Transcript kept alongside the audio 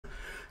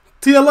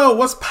TLO,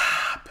 what's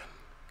poppin'?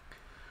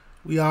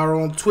 We are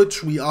on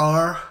Twitch. We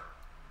are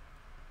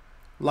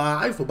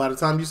live. But by the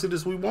time you see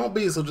this, we won't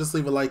be. So just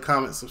leave a like,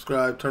 comment,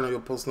 subscribe, turn on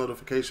your post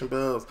notification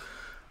bells.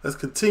 Let's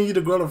continue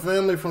to grow the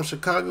family from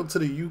Chicago to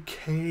the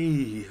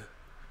UK.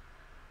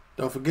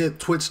 Don't forget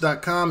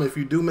twitch.com. If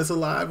you do miss a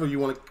live or you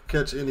want to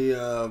catch any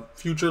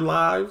future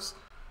lives,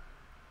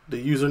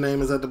 the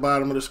username is at the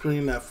bottom of the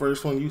screen. That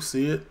first one, you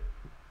see it.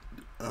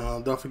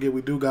 Don't forget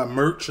we do got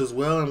merch as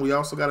well. And we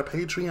also got a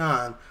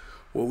Patreon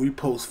where we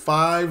post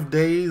 5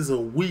 days a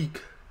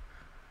week.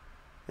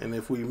 And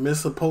if we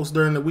miss a post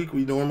during the week,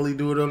 we normally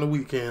do it on the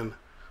weekend.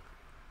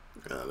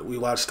 We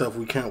watch stuff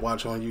we can't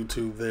watch on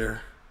YouTube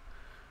there.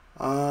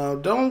 Oh,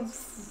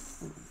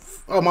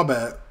 my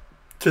bad.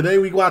 Today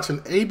we watching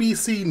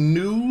ABC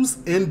News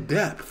in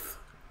depth.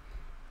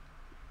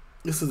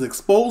 This is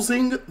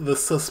exposing the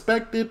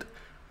suspected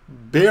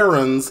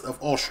barons of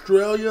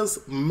Australia's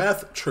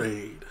meth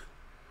trade.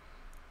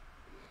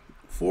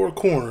 Four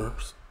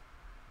Corners.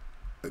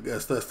 I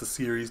guess that's the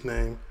series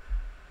name.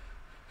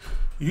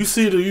 You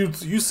see it,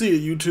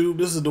 YouTube.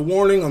 This is the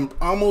warning. I'm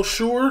almost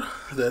sure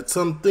that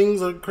some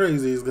things are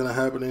crazy is going to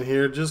happen in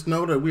here. Just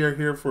know that we are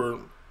here for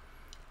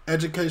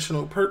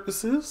educational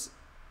purposes.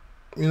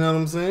 You know what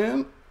I'm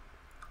saying?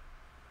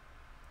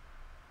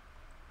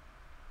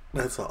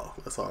 That's all.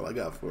 That's all I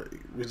got for you.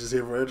 We're just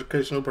here for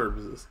educational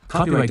purposes.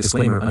 Copyright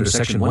disclaimer under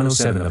Section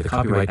 107 of the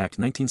Copyright Act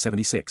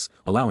 1976.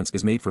 Allowance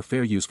is made for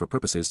fair use for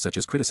purposes such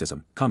as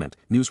criticism, comment,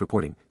 news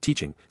reporting,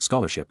 teaching,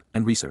 scholarship,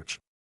 and research.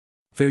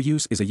 Fair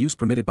use is a use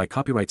permitted by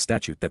copyright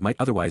statute that might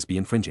otherwise be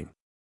infringing.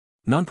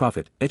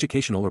 Non-profit,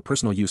 educational or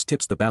personal use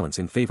tips the balance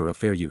in favor of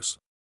fair use.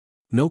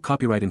 No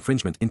copyright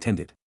infringement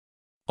intended.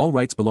 All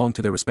rights belong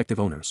to their respective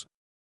owners.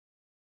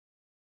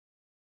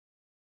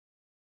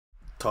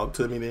 Talk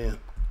to me then.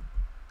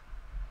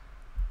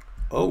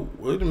 Oh,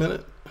 wait a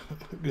minute.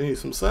 Give me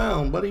some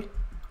sound, buddy.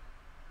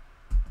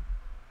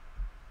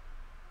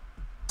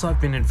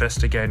 I've been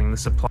investigating the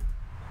supply.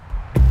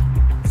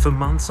 For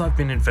months, I've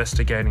been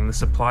investigating the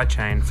supply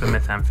chain for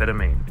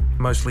methamphetamine,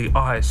 mostly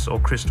ice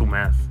or crystal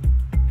meth.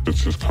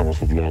 It's just come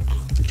off a block,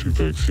 2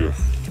 bags here,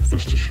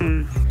 just to show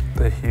you.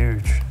 They're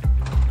huge.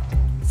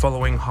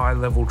 Following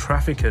high-level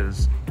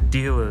traffickers,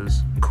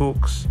 dealers,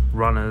 cooks,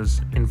 runners,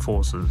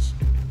 enforcers.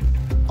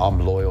 I'm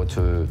loyal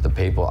to the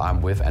people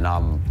I'm with, and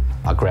I'm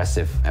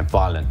aggressive and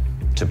violent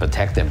to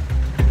protect them.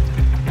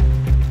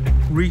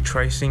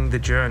 Retracing the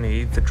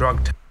journey the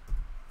drug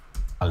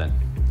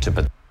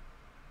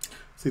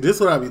See, this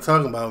is what I be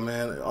talking about,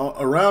 man.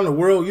 Around the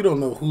world, you don't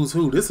know who's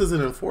who. This is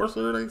an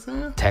enforcer, they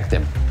saying? Protect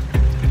them.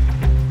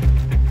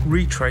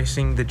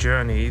 Retracing the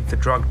journey the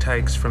drug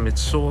takes from its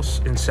source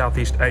in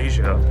Southeast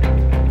Asia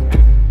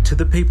to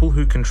the people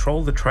who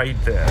control the trade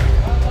there.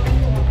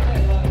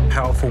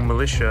 Powerful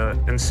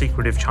militia and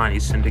secretive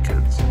Chinese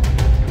syndicates.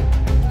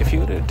 If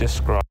you were to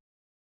describe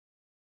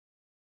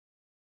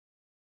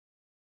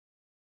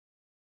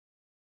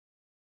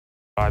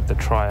the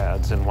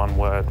triads in one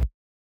word,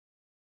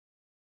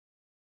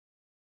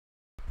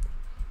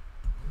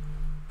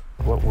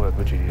 what word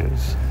would you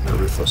use?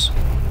 Ruthless.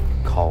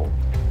 Cold.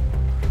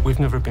 We've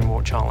never been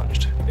more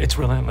challenged. It's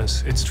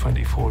relentless. It's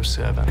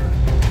 24/7.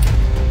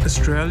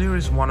 Australia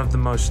is one of the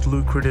most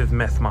lucrative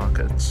meth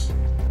markets.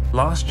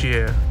 Last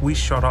year, we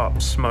shot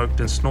up, smoked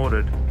and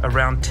snorted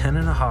around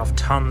 10.5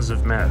 tons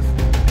of meth,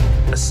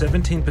 a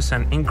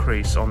 17%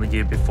 increase on the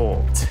year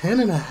before.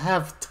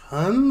 10.5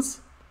 tons?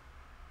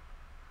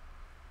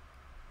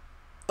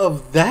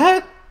 Of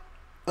that?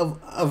 Oh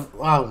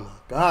my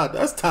God,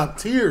 that's top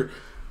tier.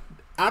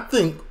 I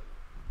think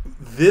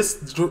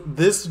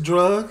this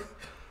drug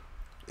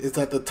is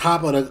at the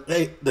top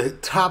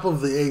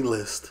of the A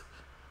list,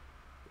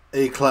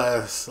 A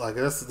class. Like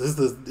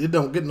it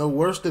don't get no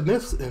worse than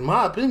this, in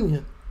my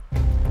opinion.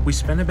 We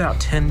spent about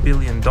 $10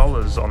 billion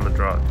on the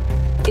drug.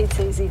 It's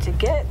easy to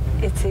get,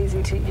 it's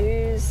easy to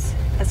use,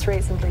 it's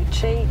reasonably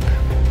cheap.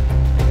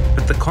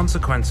 But the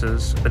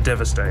consequences are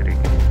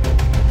devastating.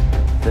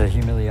 The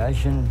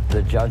humiliation,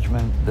 the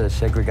judgment, the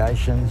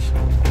segregations.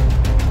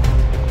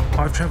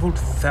 I've travelled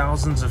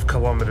thousands of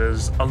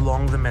kilometres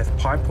along the meth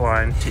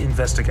pipeline to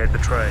investigate the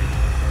trade,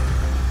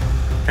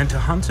 and to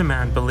hunt a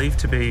man believed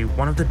to be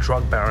one of the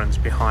drug barons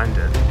behind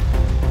it.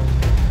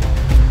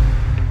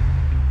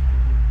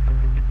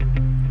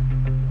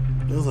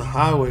 There's a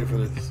highway for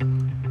this.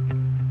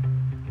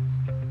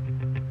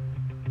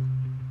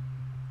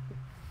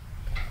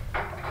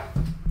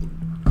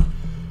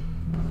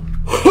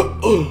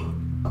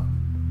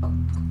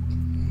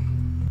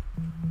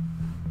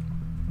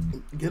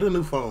 Get a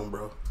new phone,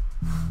 bro.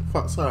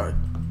 Sorry.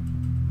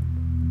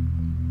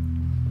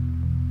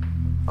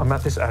 I'm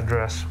at this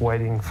address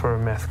waiting for a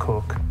meth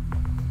cook.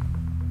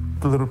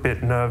 A little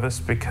bit nervous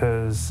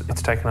because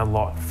it's taken a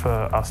lot for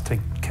us to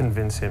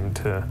convince him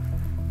to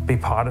be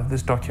part of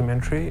this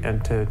documentary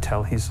and to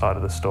tell his side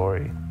of the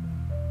story.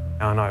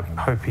 And I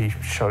hope he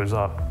shows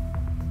up.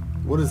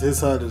 What is his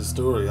side of the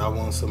story? I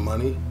want some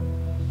money.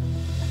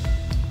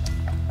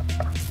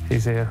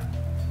 He's here.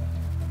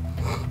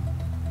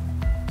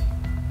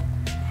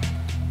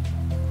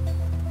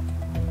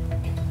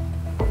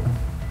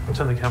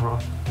 Turn the camera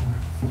off.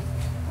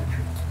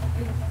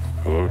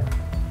 Hello.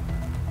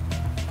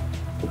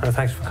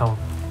 Thanks for coming.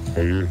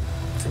 How are you?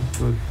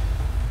 Good.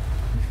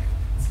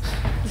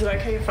 Is it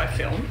okay if I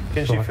film?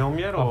 Can she film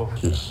yet, or?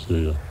 Yes,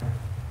 yeah.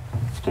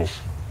 Of course.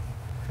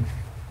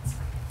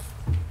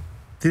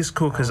 This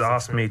cook has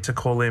asked me to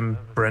call him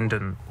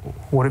Brendan.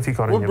 What have you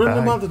got in What your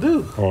Brendan bag? about to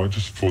do? Oh, I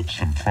just bought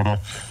some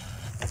product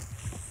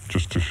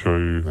just to show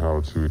you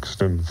how to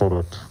extend the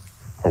product.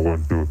 I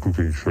won't do a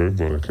cooking show,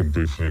 but I can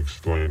briefly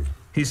explain.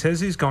 He says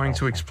he's going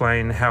to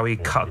explain how he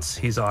cuts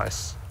his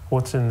ice.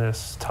 What's in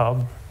this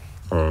tub?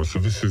 So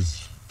this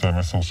is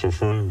dimethyl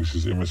sulfurate, which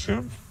is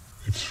MSM.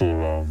 It's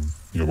for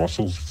your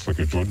muscles. It's like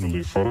a joint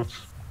relief product.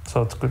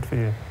 So it's good for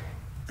you.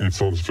 It's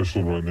on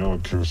special right now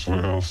at Chemist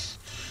Warehouse,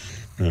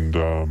 and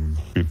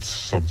it's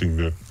something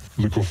that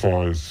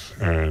liquefies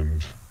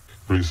and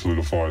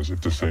resolidifies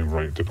at the same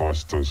rate that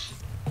ice does.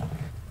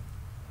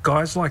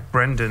 Guys like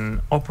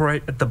Brendan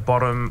operate at the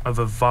bottom of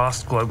a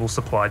vast global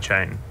supply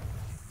chain.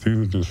 These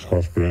are just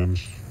half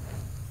grams,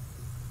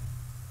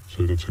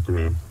 so that's a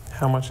gram.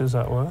 How much is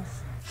that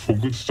worth? For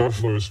good stuff,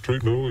 though,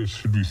 straight now, it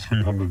should be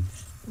 300,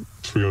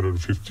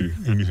 350.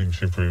 Anything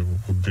cheaper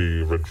would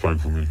be a red flag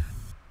for me.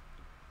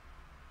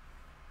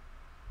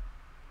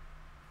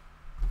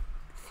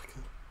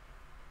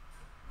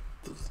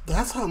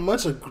 That's how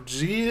much a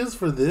G is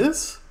for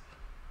this?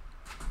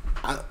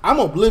 I'm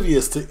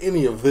oblivious to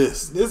any of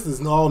this. This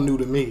is all new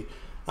to me.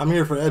 I'm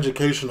here for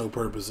educational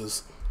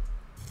purposes.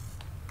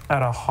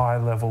 At a high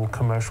level,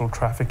 commercial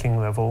trafficking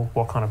level,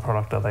 what kind of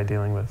product are they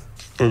dealing with?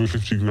 Over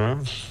 50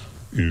 grams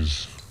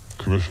is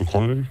commercial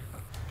quantity.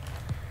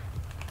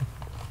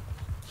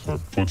 So I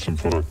bought some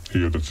product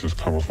here that's just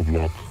come off a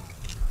block.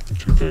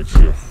 2 bags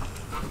here.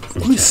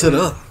 Let me sit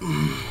up.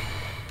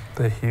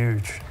 They're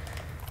huge.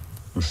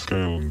 The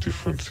scale and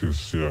difference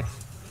is, yeah,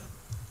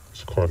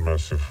 it's quite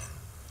massive.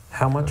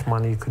 How much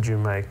money could you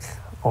make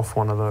off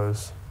one of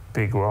those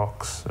big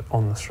rocks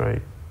on the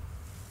street?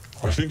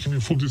 I think if you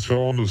put this out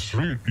on the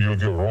street, you'll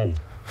get rolled.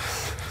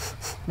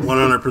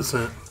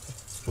 100%.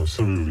 I'll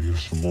certainly give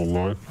some more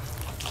light.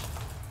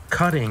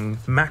 Cutting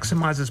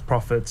maximizes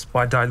profits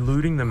by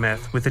diluting the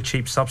meth with a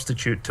cheap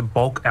substitute to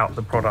bulk out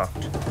the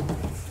product.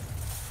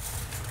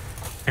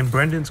 And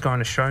Brendan's going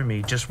to show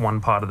me just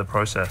one part of the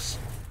process.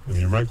 And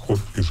you make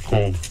what is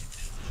called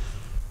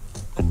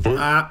a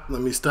boat.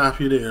 Let me stop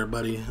you there,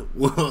 buddy.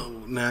 Whoa,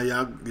 now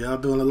y'all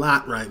doing a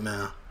lot right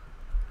now.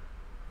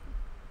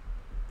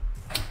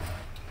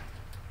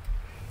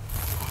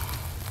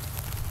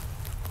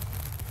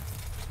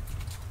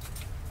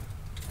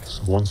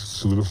 So once it's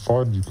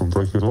solidified, you can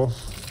break it off.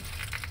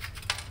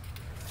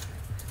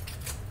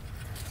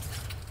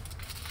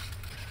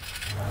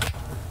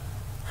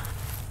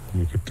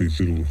 Look at these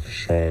little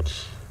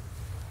shards.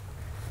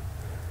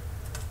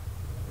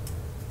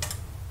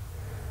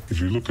 If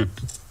you look at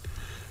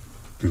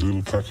the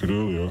little packet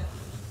earlier,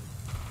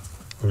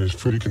 it's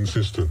pretty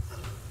consistent.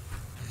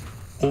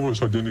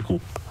 Almost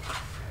identical.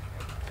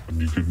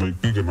 And you could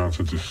make big amounts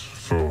of this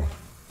for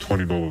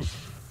 $20.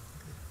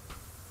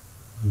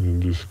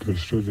 And just go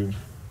straight in.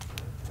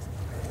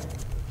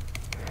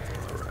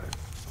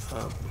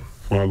 Alright.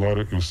 When I light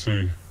it, you'll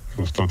see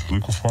it'll start to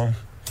liquefy.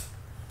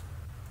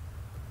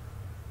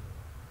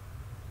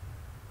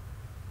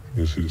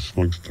 You'll see the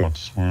smoke start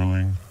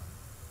swirling.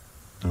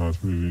 Now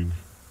it's moving.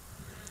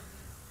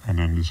 And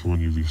then this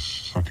one you'll be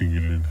sucking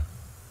it in.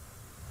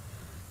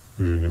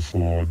 Moving it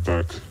forward,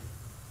 back.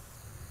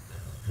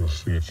 You'll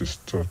see it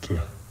just start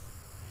to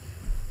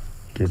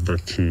go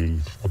back to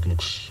what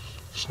looks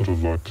sort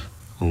of like,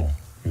 a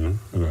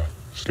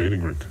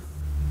skating rink.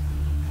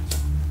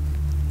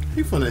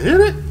 You finna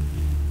hit it?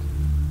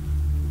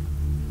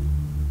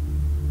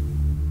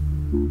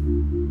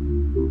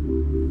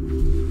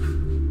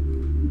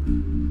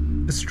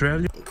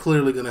 Australia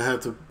Clearly gonna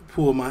have to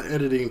pull my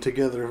editing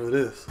together for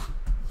this.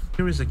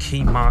 here is a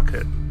key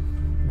market.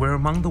 We're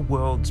among the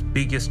world's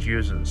biggest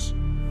users.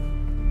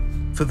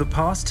 For the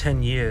past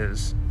 10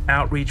 years,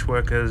 outreach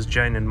workers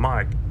Jane and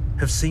Mike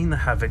have seen the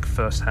havoc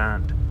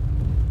firsthand.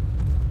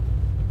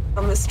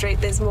 On the street,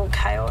 there's more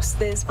chaos.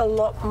 There's a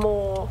lot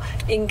more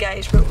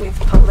engagement with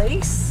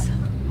police.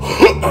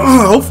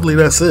 Hopefully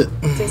that's it.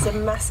 There's a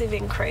massive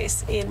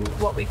increase in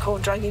what we call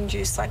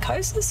drug-induced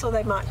psychosis, or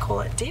they might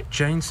call it DIP.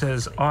 Jane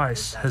says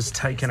ICE has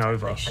taken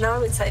over. And I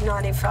would say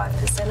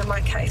 95% of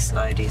my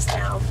caseload is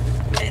now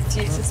meth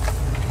users.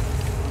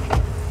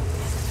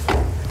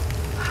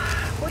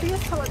 What are your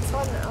thoughts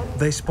on that?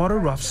 They spot a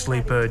rough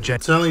sleeper, Jane. I'm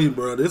telling you,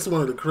 bro, this is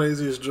one of the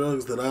craziest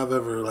drugs that I've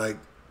ever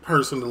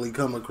personally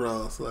come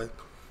across.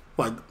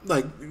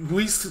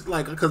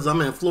 Because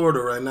I'm in Florida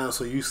right now,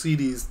 so you see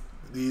this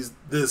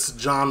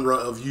genre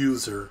of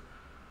user,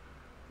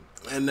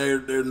 and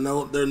they're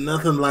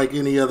nothing like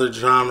any other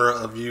genre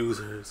of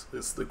users.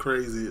 It's the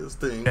craziest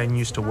thing. Jane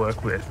used to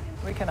work with.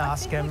 We can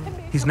ask him.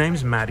 His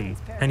name's Matty,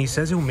 and he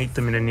says he'll meet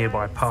them in a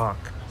nearby park.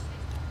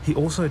 He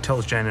also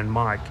tells Jane and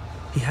Mike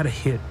he had a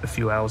hit a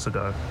few hours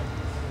ago.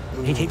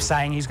 He keeps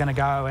saying he's going to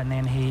go, and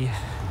then he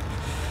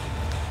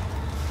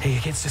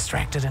gets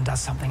distracted and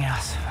does something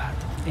else.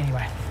 But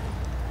anyway,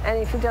 And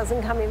if he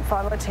doesn't come in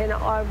 5 or 10,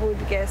 I would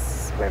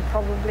guess we'd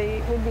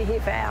be here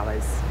for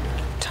hours.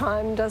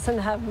 Time doesn't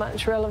have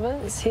much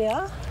relevance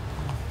here.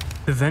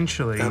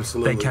 Eventually,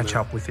 Absolutely they catch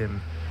not. up with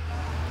him.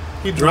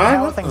 You driving?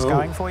 How are things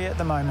going for you at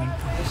the moment?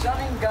 There's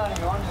something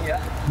going on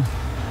here.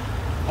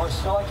 My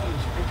psyche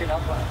is picking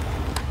up on it.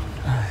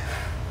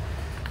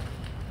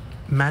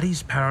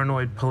 Matty's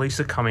paranoid police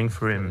are coming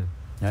for him.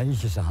 No, he's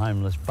just a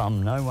homeless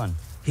bum, no one.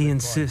 He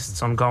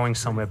insists on going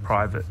somewhere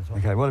private.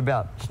 Okay, what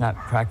about snap,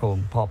 crackle,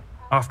 pop?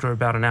 After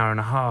about an hour and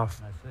a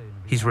half,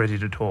 he's ready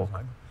to talk.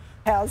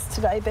 How's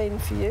today been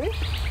for you?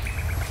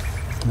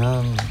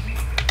 Now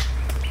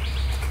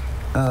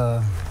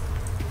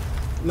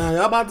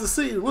y'all about to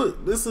see.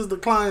 Look, this is the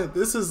client.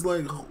 This is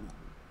them.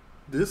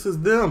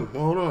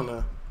 Hold on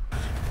now.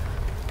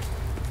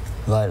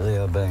 Lately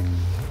I've been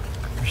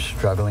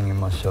struggling in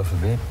myself a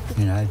bit,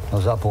 you know. I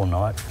was up all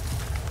night.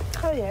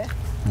 Oh, yeah.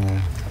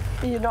 Yeah.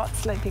 You're not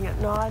sleeping at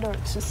night, or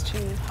it's just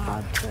too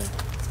hard to...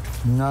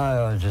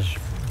 No, I just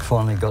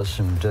finally got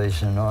some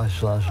decent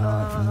ice last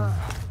night. And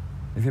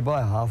if you buy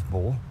a half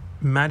ball...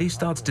 Matty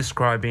starts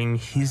describing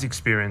his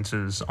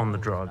experiences on the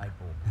drug.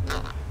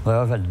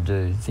 Well, I've had to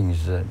do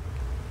things that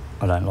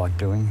I don't like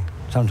doing.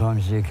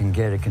 Sometimes you can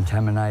get a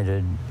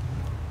contaminated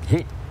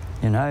hit,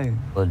 you know.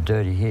 A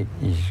dirty hit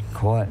is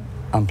quite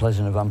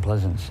unpleasant of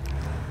unpleasants.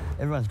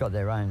 Everyone's got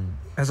their own...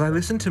 As I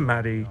listen to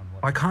Matty,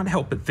 I can't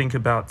help but think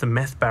about the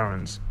meth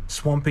barons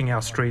swamping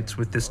our streets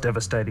with this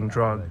devastating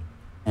drug.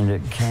 And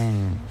it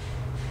can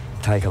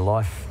take a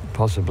life,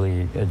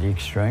 possibly at the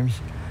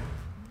extremes.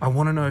 I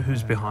want to know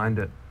who's behind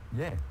it.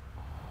 Yeah.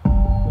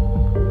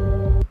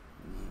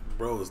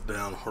 Bro is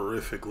down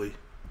horrifically.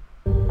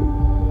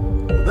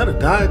 Is that a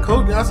Diet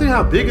Coke? Y'all see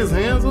how big his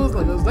hands was?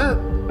 Like, is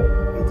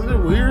it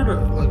weird? Or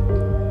like...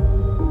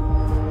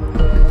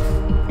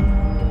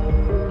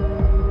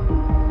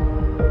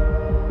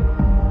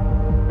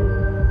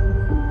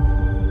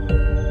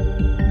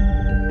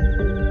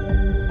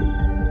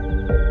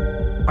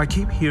 I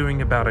keep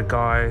hearing about a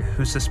guy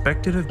who's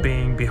suspected of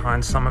being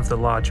behind some of the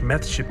large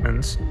meth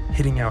shipments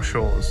hitting our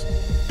shores.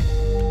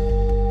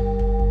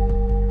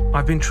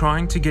 I've been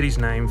trying to get his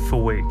name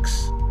for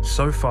weeks.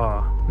 So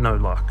far, no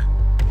luck.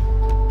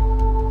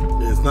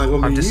 It's not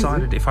gonna be I've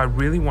decided if I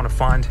really want to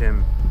find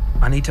him,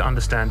 I need to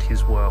understand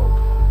his world.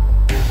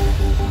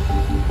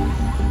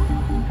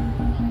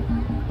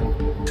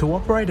 To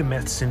operate a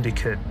meth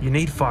syndicate, you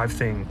need 5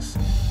 things: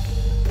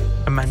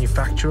 a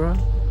manufacturer,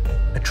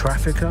 a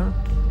trafficker,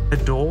 a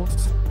door,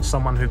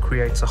 someone who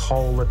creates a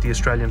hole at the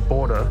Australian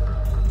border,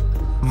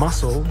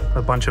 muscle,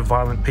 a bunch of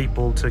violent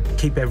people to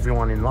keep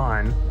everyone in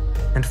line,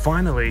 and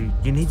finally,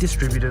 you need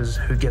distributors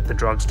who get the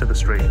drugs to the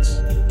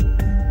streets.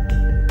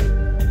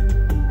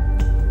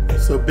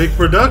 So big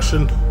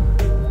production.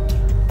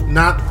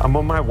 Not I'm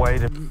on my way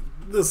to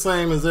the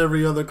same as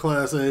every other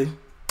Class A.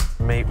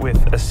 meet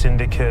with a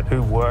syndicate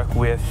who work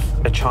with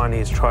a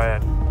Chinese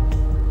triad.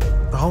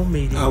 The whole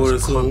meeting I would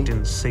was assume. cloaked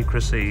in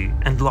secrecy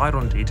and light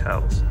on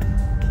details.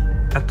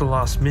 At the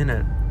last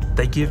minute,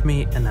 they give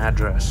me an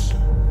address.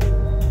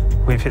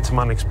 We've hit some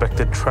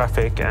unexpected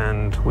traffic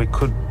and we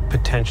could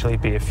potentially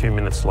be a few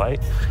minutes late.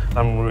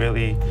 I'm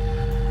really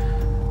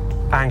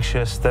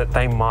anxious that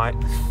they might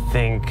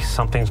think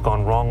something's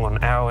gone wrong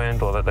on our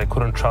end or that they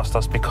couldn't trust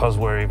us because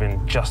we're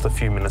even just a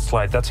few minutes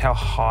late. That's how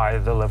high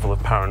the level of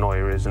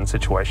paranoia is in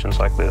situations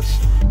like this.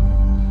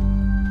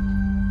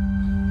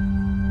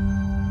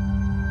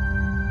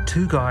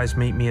 2 guys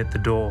meet me at the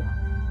door.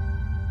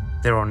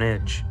 They're on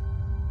edge.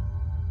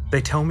 They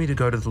tell me to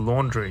go to the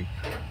laundry.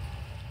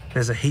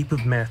 There's a heap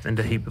of meth and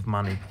a heap of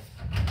money.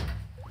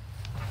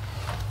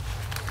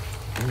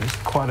 It's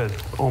quite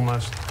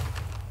almost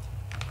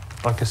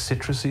like a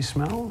citrusy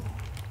smell.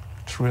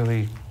 It's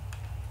really,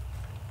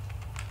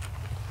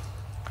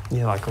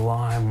 yeah, like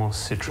lime or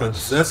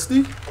citrus. Like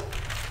zesty?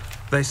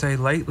 They say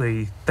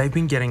lately they've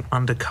been getting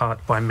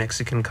undercut by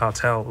Mexican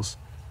cartels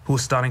who are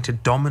starting to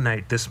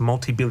dominate this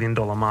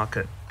multi-billion-dollar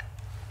market.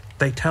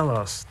 They tell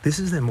us this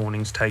is their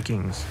morning's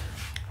takings.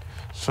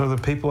 So the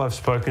people I've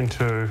spoken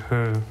to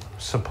who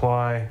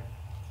supply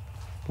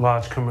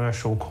large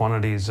commercial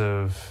quantities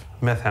of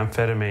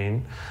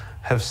methamphetamine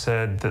have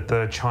said that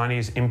the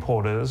Chinese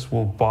importers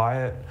will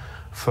buy it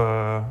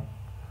for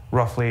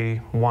roughly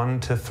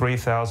 $1,000 to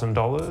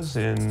 $3,000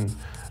 in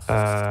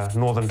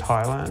northern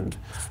Thailand,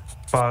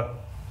 but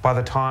by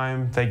the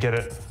time they get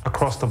it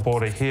across the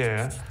border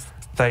here,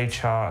 they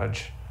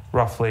charge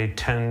roughly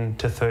 $10,000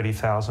 to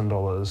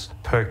 $30,000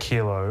 per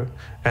kilo,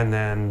 and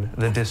then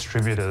the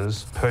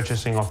distributors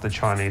purchasing off the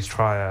Chinese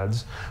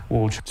triads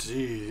will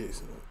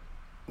Jeez,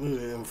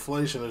 the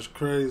inflation is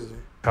crazy.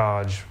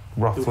 charge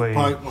roughly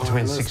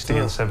between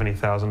 $60,000 and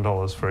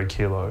 $70,000 for a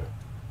kilo.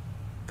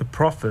 The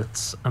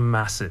profits are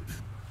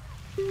massive.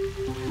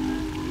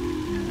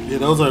 Yeah,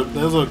 those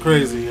are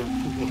crazy.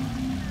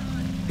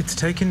 It's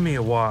taken me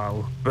a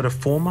while, but a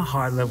former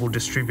high-level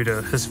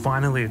distributor has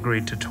finally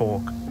agreed to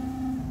talk.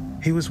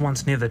 He was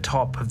once near the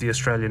top of the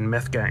Australian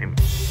meth game.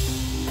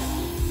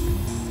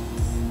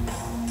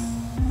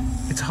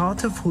 It's hard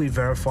to fully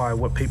verify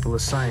what people are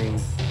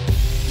saying,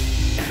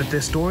 but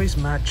their stories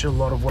match a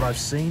lot of what I've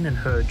seen and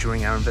heard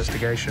during our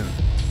investigation.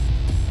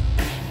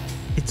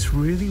 It's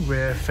really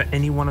rare for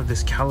anyone of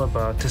this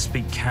caliber to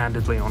speak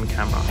candidly on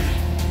camera.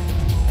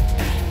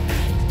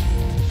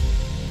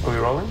 Are we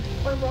rolling?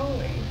 We're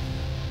rolling.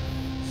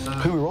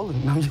 Who are we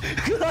rolling? No.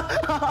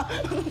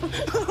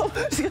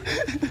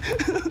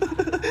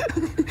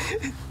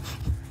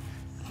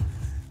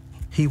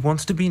 He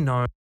wants to be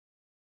known.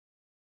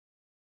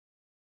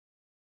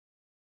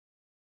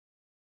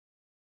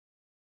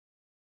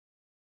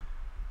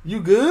 You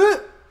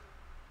good?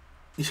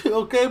 You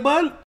okay,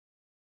 bud?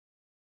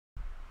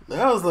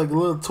 That was like a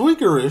little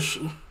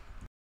tweakerish.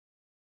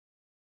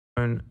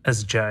 Known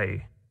as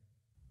Jay.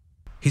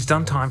 He's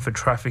done time for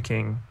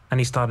trafficking, and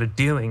he started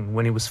dealing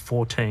when he was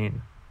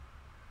 14.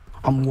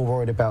 I'm more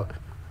worried about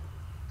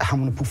how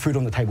I'm going to put food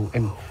on the table.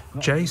 And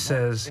Jay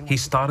says he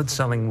started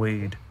selling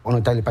weed. On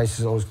a daily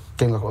basis, I was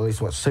getting like at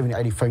least 70,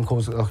 80 phone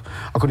calls. Like,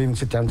 I couldn't even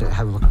sit down to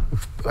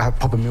have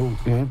pop a meal.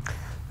 You know.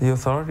 The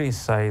authorities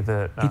say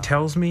that... He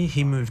tells me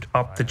he moved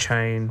up the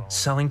chain,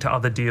 selling to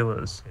other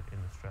dealers.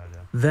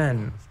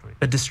 Then,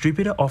 a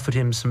distributor offered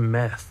him some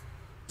meth.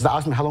 They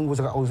asked me how long was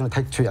it I was going to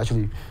take to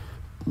actually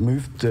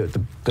move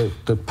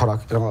the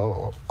product, and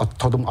I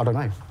told them I don't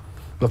know.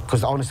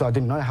 Because honestly, I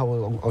didn't know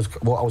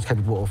what I was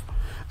capable of.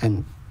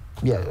 And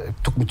yeah, it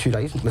took me 2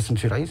 days, less than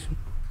 2 days.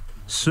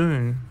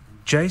 Soon,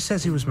 Jay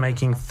says he was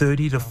making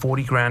 30 to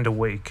 40 grand a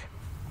week.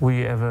 Were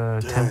you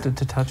ever tempted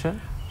to touch it?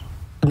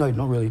 No,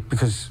 not really,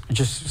 because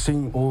just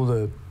seeing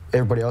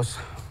everybody else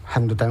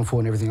having the downfall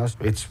and everything else,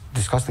 it's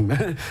disgusting,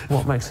 man.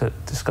 What makes it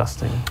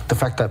disgusting? The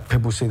fact that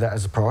people see that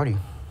as a priority.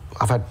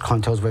 I've had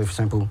clientele where, for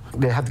example,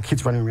 they have the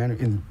kids running around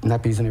in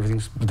nappies and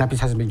everything. The nappies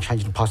hasn't been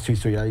changed in the past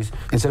 2-3 days.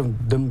 Instead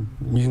of them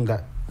using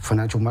that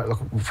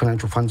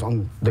financial funds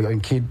on their own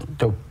kid,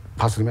 they'll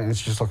pass it to them. And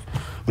it's just like,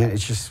 man,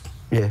 it's just,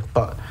 yeah.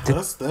 But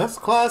that's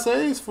class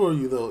A's for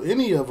you though.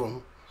 Any of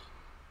them.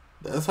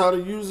 That's how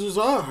the users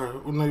are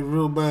when they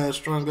real bad,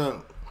 strung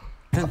out.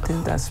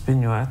 Didn't that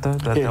spin you out though?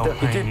 That yeah, they were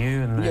paying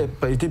you and yeah,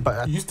 but it did.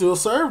 But you still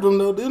served them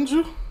though, didn't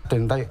you?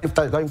 Then if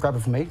they don't grab it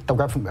from me, they'll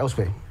grab it from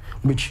elsewhere.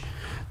 Which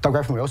they'll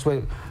grab from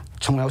elsewhere.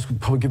 Someone else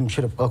could probably give them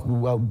shit a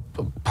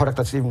product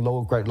that's even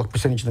lower grade, like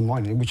percentage than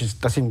mine,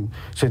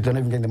 so they're not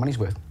even getting the money's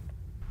worth.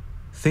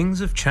 Things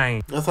have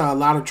changed. That's how a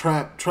lot of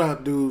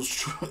trap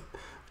dudes.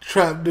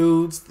 Trap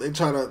dudes, they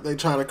try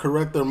to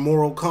correct their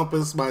moral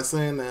compass by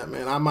saying that,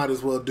 man, I might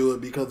as well do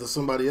it because if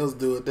somebody else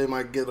do it, they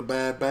might get a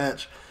bad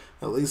batch.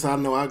 At least I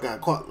know I got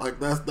caught.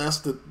 Like that's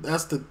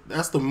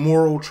the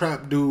moral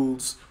trap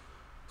dude's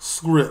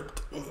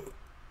script.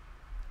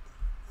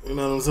 You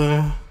know what I'm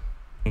saying?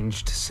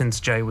 Changed since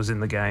Jay was in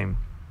the game.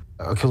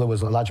 A kilo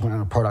was a large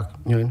amount of product,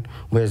 you know.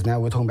 Whereas now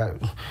we're talking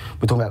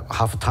about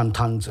half a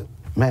tons.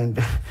 Man,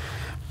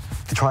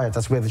 the triads.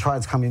 That's where the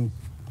triads come in.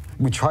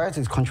 With triads,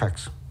 is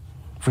contracts.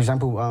 For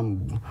example,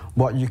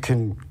 what you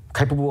can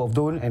capable of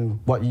doing and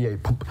what you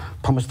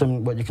promise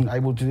them, what you can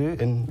able to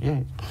do, and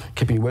yeah,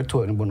 keeping your word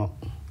to it and whatnot.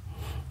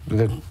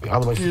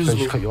 Otherwise, they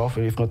just cut you off,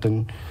 and if not,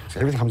 then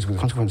everything comes with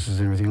consequences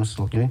and everything else.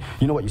 Like, you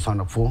know what you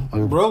signed up for.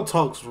 Bro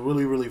talks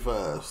really, really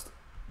fast.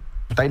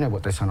 They know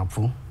what they signed up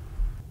for.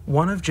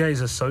 One of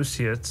Jay's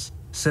associates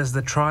says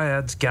the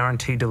triads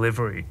guarantee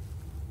delivery.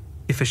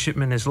 If a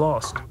shipment is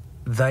lost,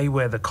 they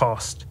wear the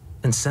cost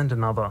and send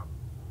another.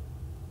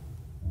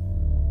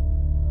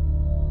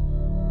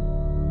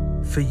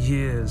 For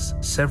years,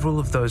 several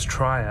of those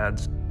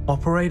triads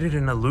operated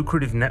in a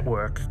lucrative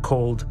network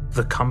called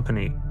The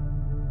Company.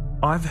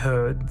 I've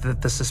heard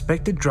that the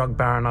suspected drug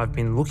baron I've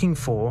been looking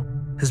for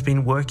has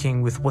been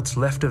working with what's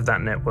left of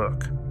that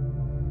network.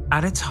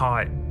 At its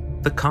height,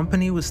 The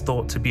Company was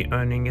thought to be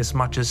earning as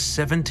much as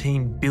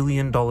 $17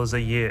 billion a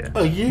year,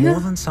 more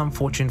than some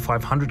Fortune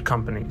 500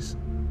 companies.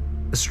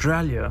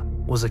 Australia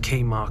was a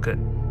key market.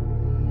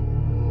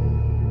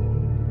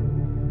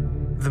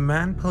 The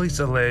man police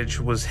allege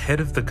was head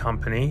of The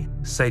Company,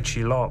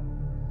 Seichi Lop,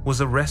 was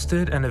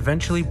arrested and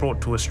eventually brought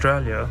to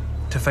Australia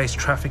to face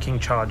trafficking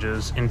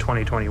charges in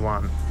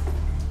 2021.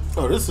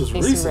 Oh, this is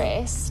recent. This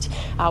arrest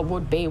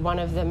would be one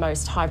of the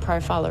most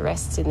high-profile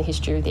arrests in the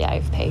history of the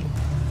AFP.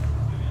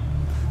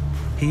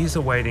 He is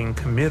awaiting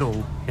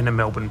committal in a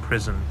Melbourne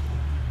prison.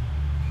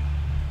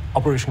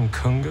 Operation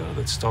Kunga,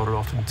 that started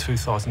off in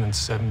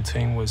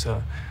 2017, was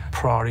a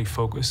priority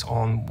focus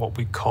on what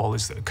we call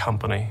as The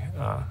Company,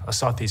 a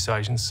Southeast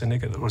Asian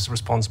syndicate that was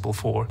responsible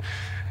for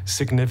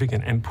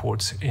significant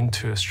imports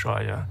into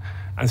Australia.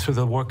 And through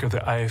the work of the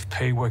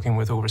AFP, working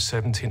with over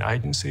 17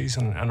 agencies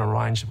and a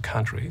range of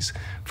countries,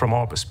 from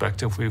our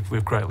perspective,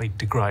 we've greatly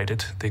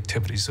degraded the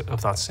activities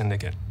of that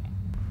syndicate.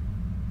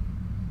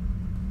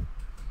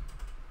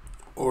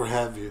 Or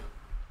have you?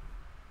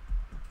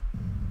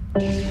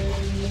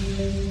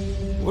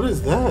 What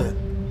is that?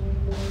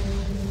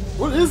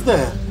 What is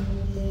that?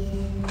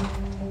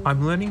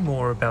 I'm learning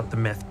more about the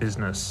meth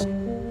business.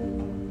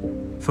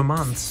 For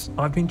months,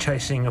 I've been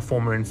chasing a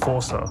former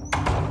enforcer.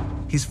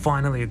 He's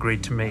finally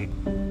agreed to meet.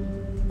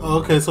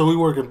 Okay, so we're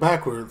working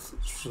backwards.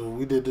 So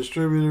we did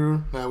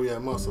distributor, now we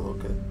have muscle,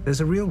 okay. There's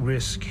a real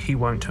risk he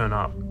won't turn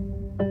up.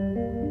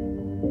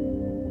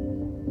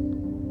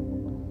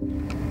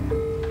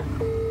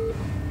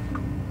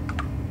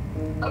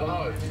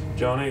 Hello.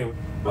 Johnny,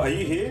 are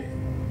you here?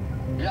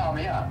 Yeah, I'm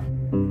here.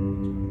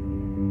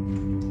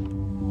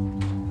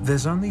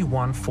 There's only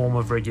one form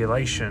of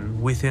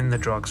regulation within the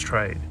drugs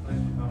trade: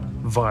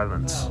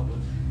 violence.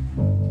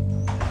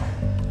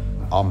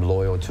 I'm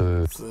loyal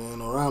to...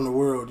 And around the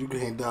world, you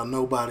can't doubt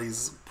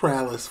nobody's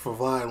prowess for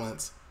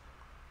violence.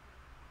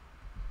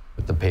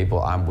 the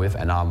people I'm with,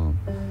 and I'm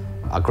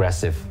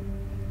aggressive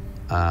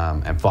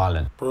and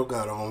violent. Bro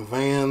got on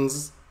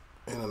Vans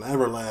and an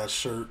Everlast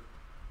shirt.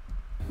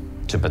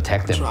 To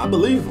protect them. I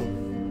believe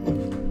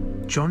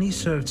him. Johnny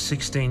served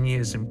 16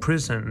 years in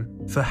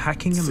prison for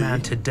hacking a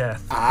man to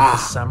death with a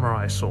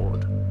samurai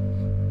sword.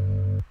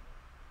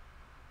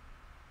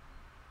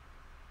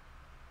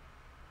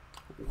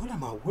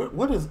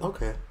 What is,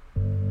 okay.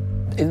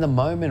 In the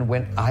moment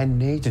when I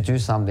need to do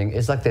something,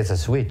 it's like there's a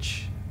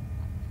switch.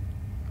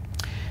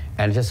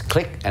 And just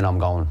click and I'm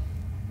gone.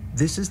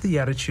 This is the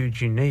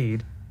attitude you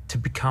need to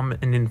become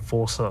an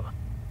enforcer.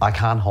 I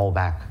can't hold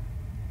back.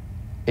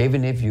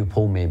 Even if you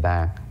pull me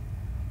back,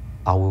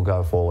 I will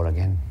go forward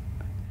again.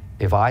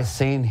 If I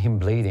seen him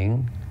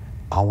bleeding,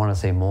 I want to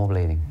see more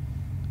bleeding.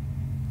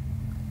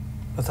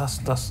 But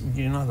that's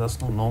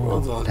not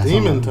normal. That's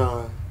demon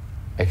time.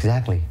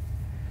 Exactly.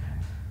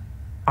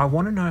 I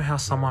want to know how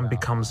someone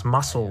becomes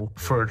muscle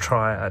for a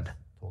triad.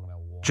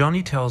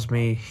 Johnny tells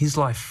me his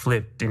life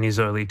flipped in his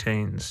early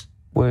teens.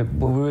 We're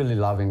really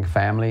loving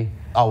family.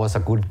 I was a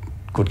good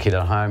kid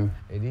at home.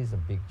 It is a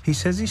big... He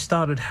says he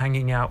started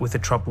hanging out with a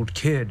troubled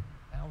kid,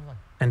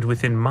 and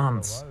within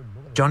months,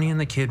 Johnny and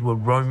the kid were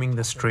roaming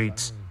the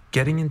streets,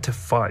 getting into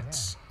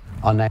fights.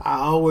 I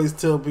always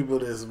tell people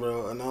this,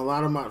 bro, and a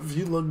lot of if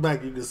you look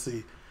back, you can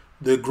see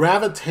the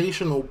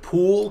gravitational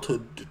pull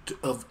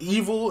of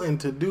evil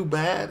and to do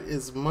bad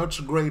is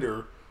much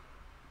greater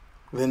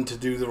than to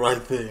do the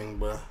right thing,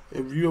 bro.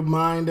 If your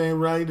mind ain't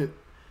right,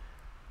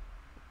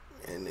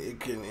 it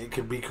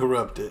can be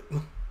corrupted.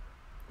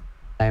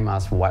 Name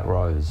us White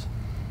Rose.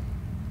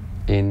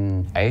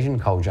 In Asian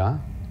culture,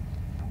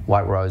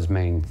 White Rose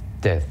means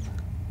death.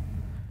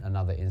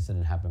 Another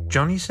incident happened.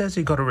 Johnny says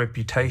he got a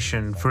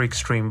reputation for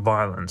extreme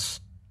violence,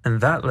 and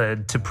that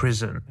led to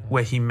prison,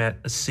 where he met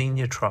a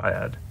senior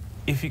triad.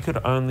 If you could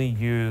only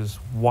use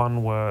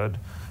one word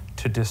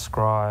to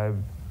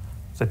describe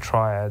the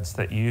triads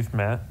that you've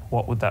met,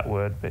 what would that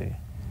word be?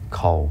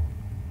 Cold.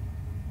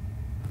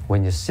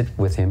 When you sit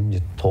with him,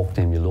 you talk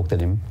to him, you looked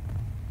at him,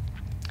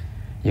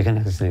 you can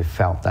actually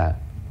felt that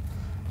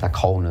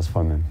coldness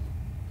from him,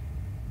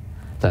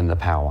 then the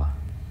power.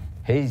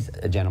 He's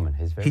a gentleman.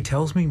 He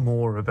tells me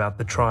more about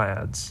the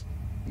triads.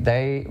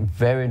 They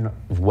very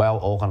well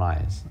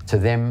organized. To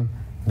them,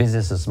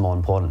 business is more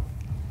important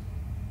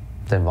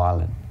than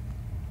violence.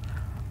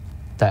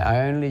 They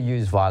only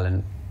use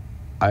violence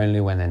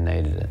only when they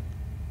needed it,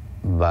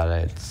 but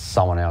it's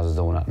someone else is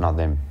doing it, not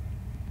them,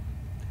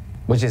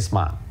 which is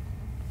smart,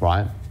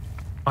 right?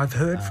 I've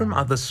heard from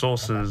other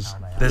sources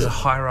there's a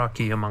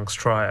hierarchy amongst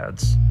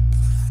triads.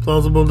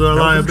 Plausible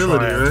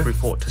liability, triads right?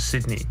 report to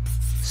Sydney,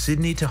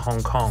 Sydney to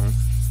Hong Kong,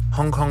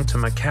 Hong Kong to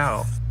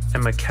Macau,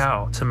 and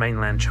Macau to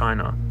mainland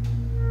China.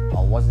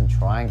 I wasn't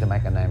trying to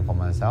make a name for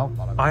myself.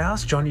 I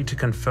asked Johnny to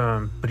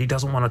confirm, but he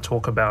doesn't want to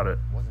talk about it.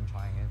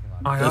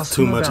 I asked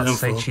him about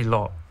Seichi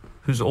Lot,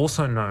 who's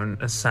also known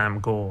as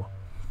Sam Gore.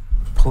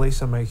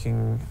 Police are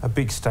making a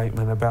big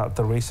statement about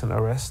the recent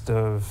arrest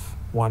of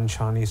one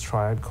Chinese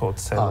triad called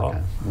Celot.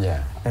 Okay.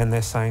 Yeah. And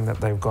they're saying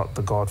that they've got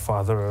the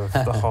godfather of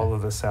the whole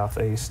of the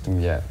southeast.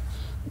 Yeah.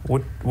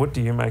 What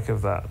do you make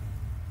of that?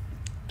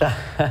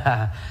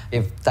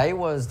 If they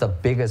was the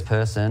biggest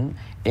person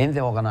in the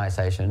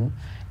organization,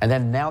 and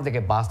then now they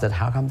get busted,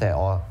 how come their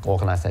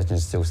organization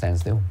still stands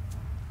still?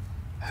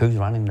 Who's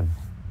running them?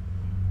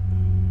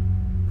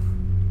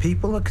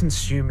 People are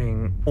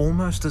consuming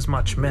almost as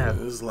much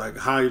meth. It's like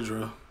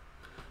Hydra.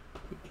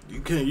 You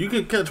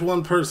can catch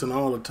one person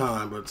all the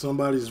time, but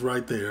somebody's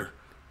right there.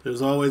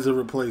 There's always a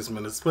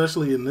replacement,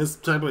 especially in this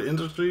type of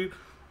industry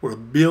where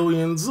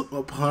billions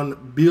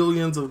upon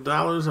billions of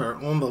dollars are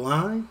on the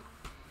line.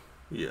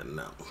 Yeah,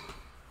 no.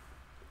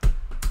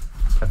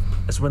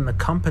 As when the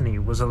company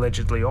was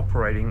allegedly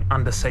operating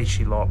under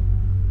Seichi Lot.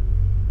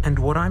 And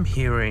what I'm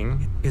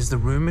hearing is the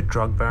rumored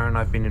drug baron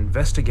I've been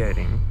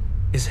investigating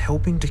is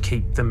helping to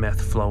keep the meth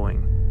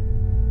flowing.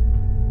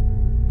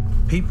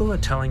 People are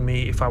telling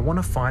me if I want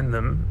to find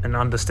them and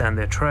understand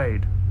their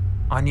trade,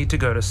 I need to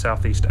go to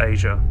Southeast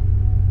Asia.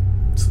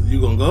 So you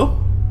gonna go?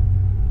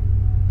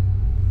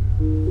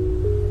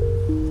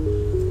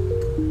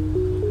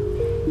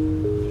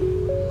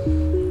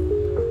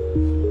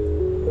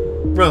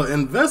 Bro,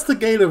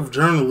 investigative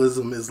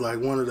journalism is like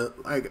one of the,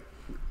 like,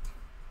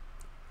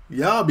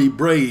 y'all be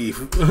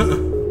brave.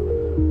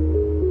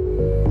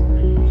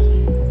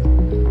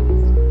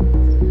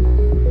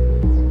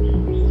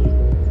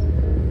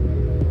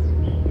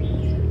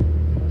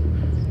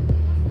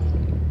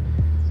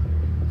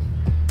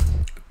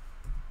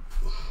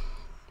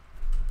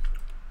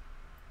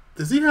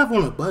 Does he have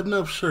on a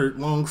button-up shirt,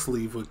 long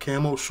sleeve, with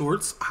camo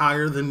shorts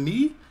higher than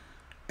knee,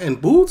 and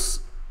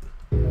boots?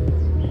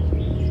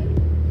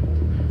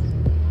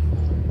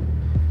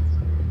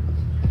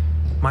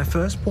 My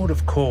first port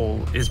of call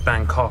is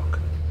Bangkok,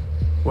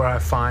 where I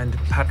find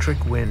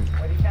Patrick Wynn.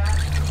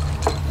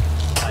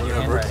 Your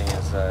handwriting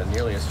is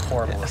nearly as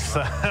horrible as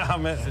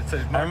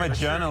I'm a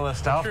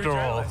journalist after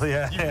all.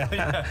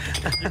 Yeah.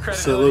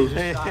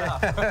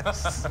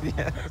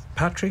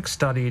 Patrick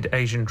studied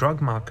Asian drug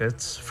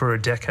markets for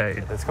a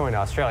decade. It's going to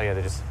Australia.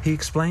 He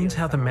explains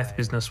how the meth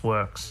business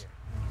works.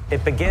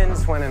 It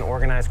begins when an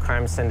organized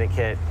crime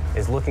syndicate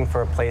is looking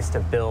for a place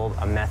to build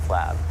a meth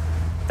lab.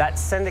 That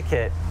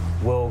syndicate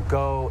will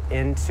go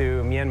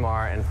into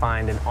Myanmar and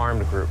find an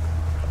armed group.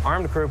 The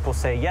armed group will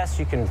say, yes,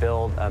 you can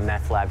build a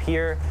meth lab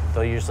here.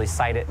 They'll usually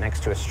site it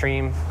next to a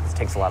stream. It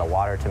takes a lot of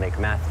water to make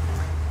meth.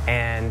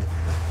 And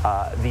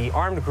the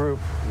armed group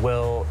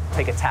will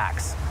take a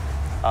tax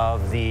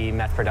of the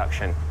meth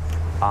production.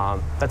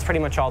 That's pretty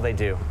much all they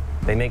do.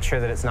 They make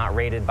sure that it's not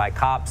raided by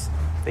cops.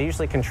 They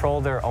usually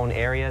control their own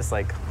areas,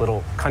 like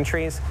little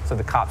countries, so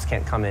the cops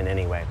can't come in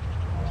anyway.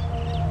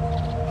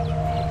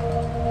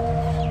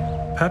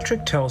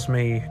 Patrick tells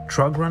me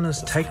drug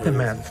runners take the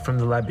meth from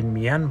the lab in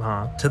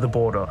Myanmar to the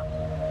border.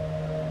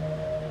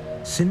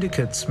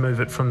 Syndicates move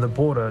it from the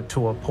border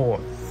to a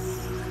port.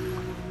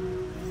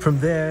 From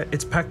there,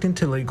 it's packed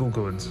into legal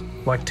goods,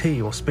 like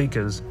tea or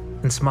speakers,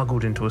 and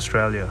smuggled into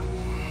Australia.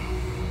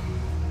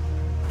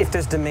 If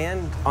there's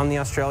demand on the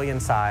Australian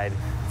side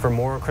for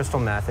more crystal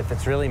meth, if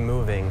it's really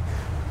moving,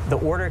 the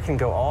order can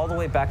go all the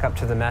way back up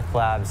to the meth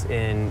labs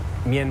in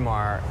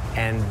Myanmar,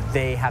 and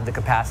they have the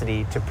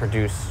capacity to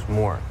produce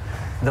more.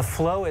 The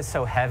flow is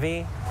so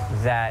heavy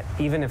that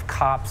even if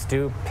cops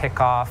do pick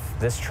off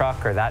this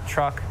truck or that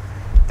truck,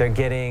 they're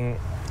getting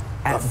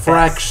at a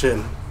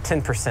fraction,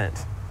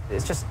 10%.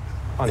 It's just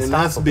unstoppable. And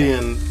that's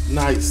being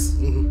nice.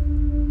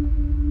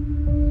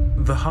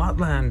 The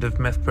heartland of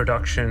meth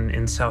production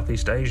in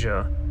Southeast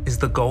Asia is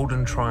the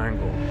Golden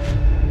Triangle.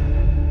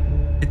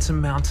 It's a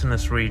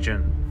mountainous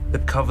region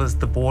that covers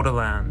the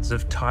borderlands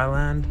of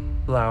Thailand,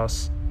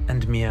 Laos,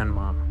 and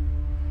Myanmar.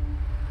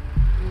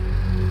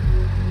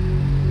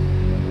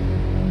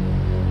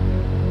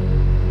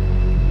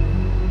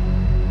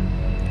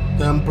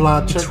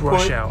 It's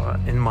rush hour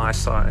in Mae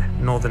Sai,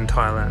 northern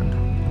Thailand.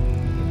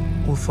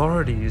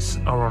 Authorities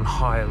are on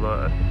high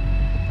alert.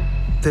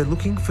 They're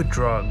looking for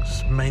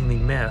drugs, mainly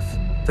meth,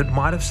 that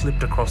might have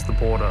slipped across the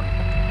border.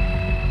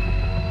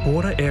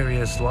 Border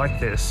areas like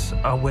this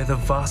are where the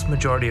vast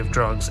majority of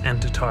drugs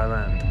enter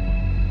Thailand.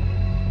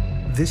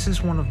 This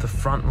is one of the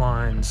front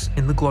lines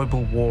in the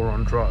global war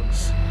on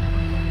drugs.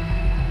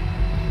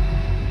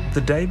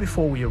 The day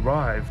before we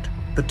arrived,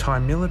 the Thai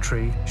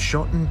military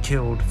shot and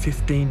killed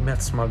 15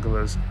 meth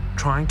smugglers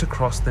trying to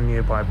cross the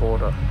nearby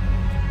border.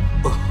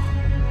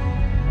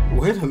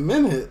 Wait a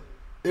minute.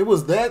 It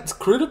was that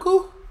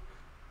critical?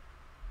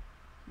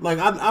 Like,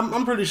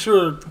 I'm pretty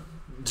sure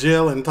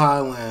jail in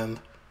Thailand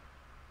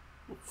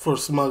for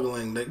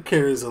smuggling that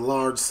carries a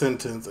large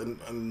sentence,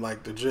 and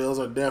like the jails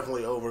are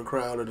definitely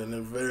overcrowded and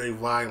they're very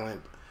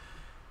violent.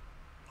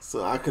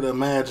 So I could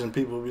imagine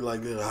people would be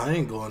like, I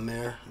ain't going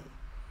there.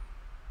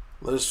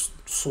 Let's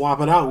swap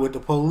it out with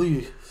the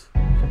police.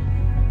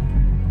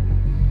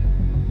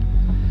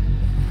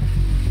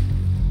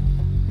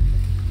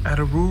 At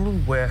a rural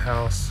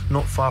warehouse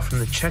not far from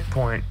the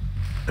checkpoint,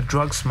 a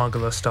drug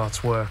smuggler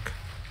starts work.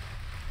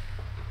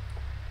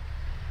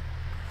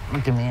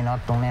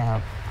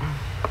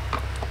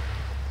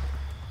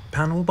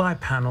 Panel by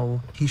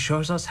panel, he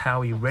shows us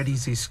how he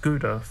readies his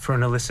scooter for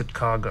an illicit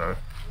cargo.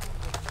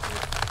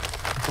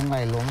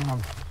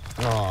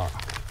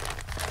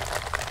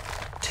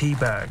 Tea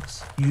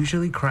bags,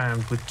 usually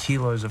crammed with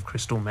kilos of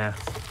crystal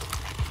meth.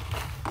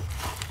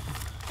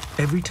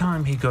 Every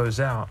time he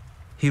goes out,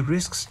 he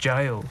risks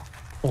jail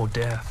or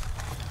death.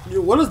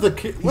 What is the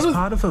He's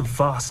part of a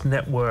vast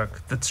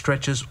network that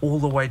stretches all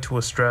the way to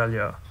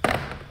Australia.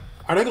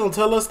 Are they gonna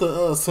tell us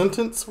the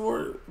sentence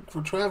for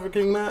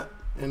trafficking that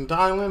in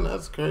Thailand?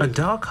 That's crazy. A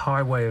dark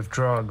highway of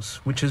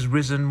drugs which has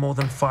risen more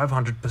than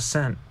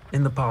 500%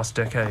 in the past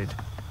decade.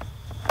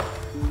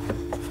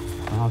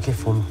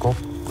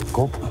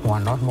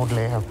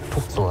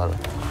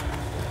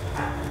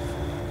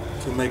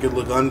 To make it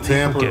look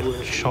untampered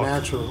with, shot.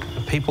 natural.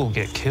 People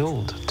get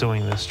killed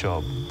doing this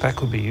job. That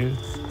could be you.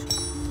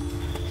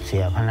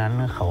 You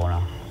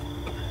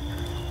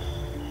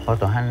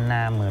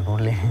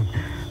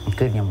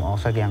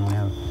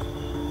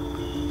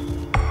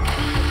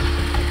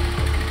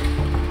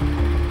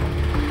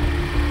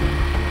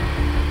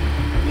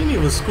didn't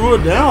even screw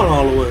it down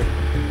all the way.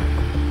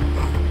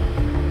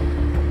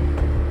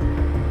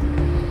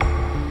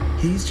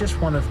 He's just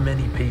one of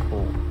many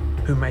people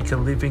who make a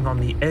living on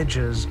the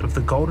edges of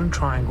the Golden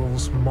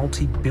Triangle's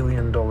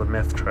multi-billion-dollar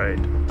meth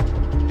trade.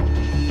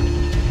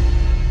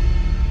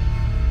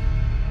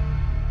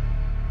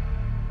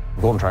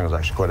 Golden Triangle is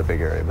actually quite a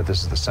big area, but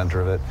this is the center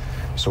of it.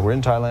 So we're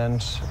in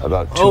Thailand,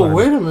 about 200... Oh,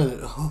 wait a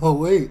minute. Oh,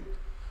 wait.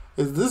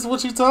 Is this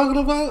what you're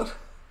talking about?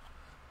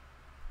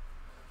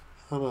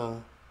 Hold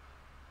on.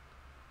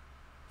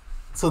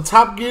 So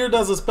Top Gear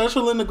does a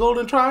special in the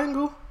Golden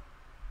Triangle?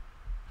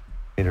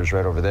 Meters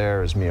right over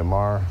there is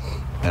Myanmar,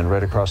 and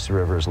right across the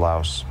river is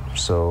Laos.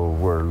 So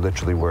we're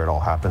literally where it all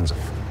happens.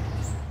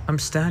 I'm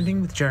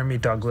standing with Jeremy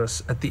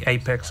Douglas at the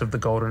apex of the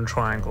Golden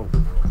Triangle.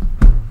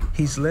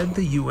 He's led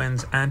the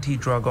UN's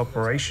anti-drug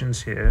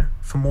operations here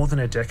for more than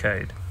a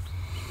decade.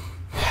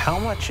 How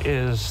much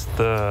is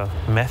the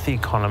meth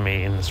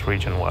economy in this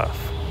region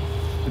worth?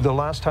 The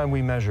last time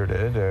we measured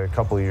it, a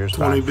couple of years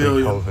back, 20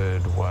 billion.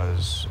 pre-COVID,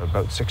 was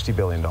about $60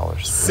 billion.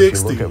 60.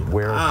 If you look at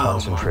where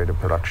concentrated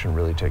production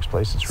really takes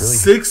place, it's really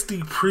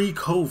 60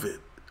 pre-COVID.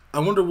 I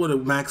wonder what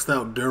it maxed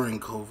out during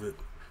COVID.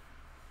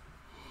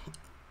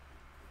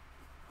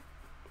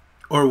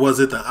 Or was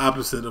it the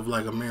opposite of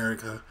like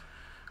America?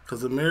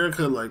 Because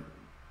America, like,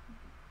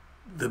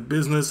 the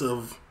business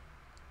of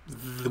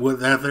what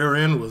that they're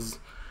in was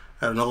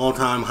at an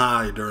all-time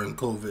high during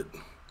COVID.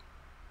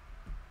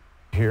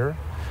 here,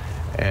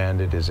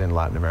 and it is in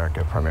Latin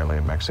America, primarily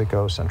in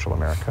Mexico, Central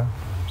America.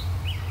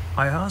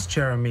 I asked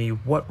Jeremy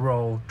what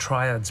role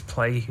triads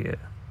play here.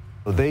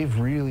 They've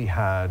really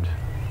had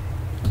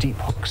deep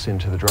hooks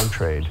into the drug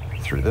trade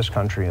through this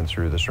country and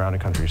through the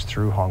surrounding countries,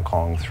 through Hong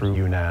Kong, through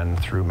Yunnan,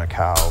 through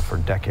Macau for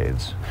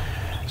decades.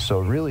 So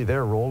really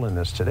their role in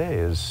this today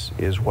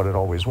is what it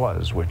always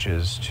was, which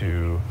is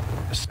to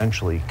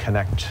essentially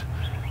connect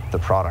the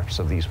products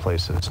of these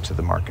places to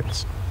the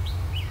markets.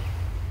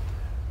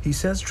 He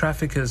says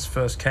traffickers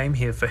first came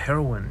here for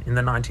heroin in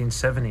the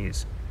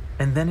 1970s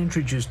and then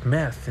introduced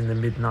meth in the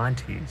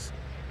mid-90s.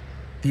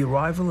 The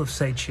arrival of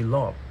Seichi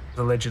Lop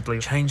allegedly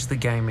changed the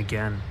game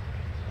again.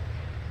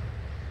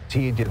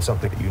 He did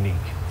something unique.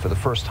 For the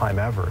first time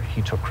ever,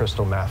 he took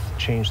crystal meth,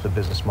 changed the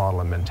business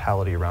model and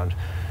mentality around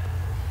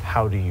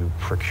how do you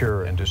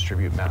procure and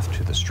distribute meth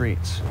to the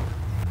streets,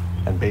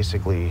 and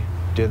basically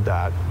did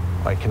that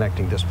by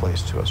connecting this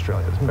place to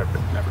Australia. It's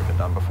never been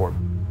done before.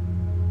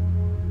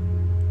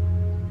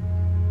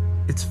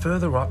 It's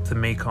further up the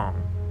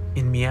Mekong,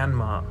 in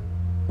Myanmar,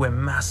 where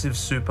massive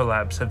super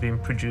labs have been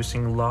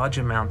producing large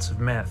amounts of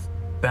meth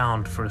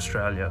bound for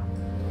Australia.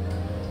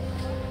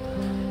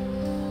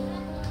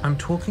 I'm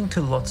talking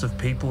to lots of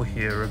people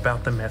here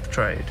about the meth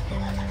trade.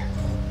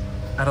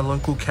 At a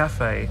local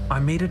cafe, I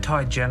meet a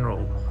Thai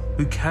general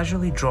who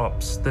casually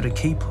drops that a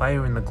key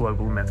player in the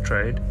global meth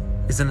trade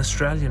is an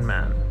Australian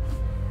man.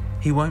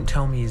 He won't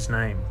tell me his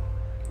name.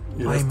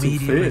 Yeah, I that's too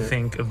immediately fair.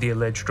 think of the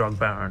alleged drug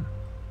baron.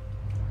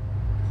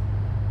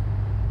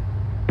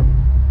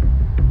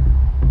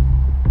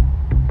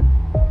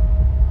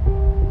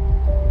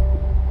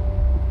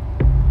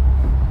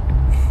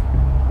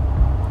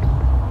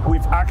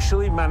 We've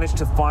actually managed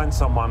to find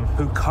someone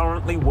who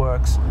currently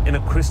works in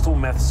a crystal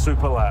meth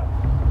super lab.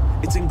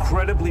 It's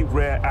incredibly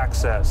rare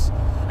access,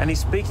 and he's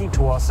speaking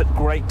to us at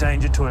great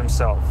danger to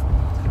himself.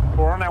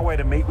 We're on our way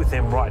to meet with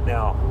him right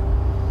now.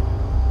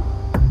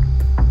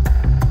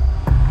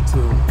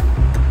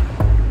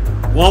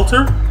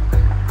 Walter?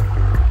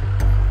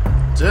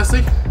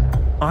 Jesse?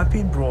 I've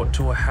been brought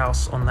to a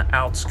house on the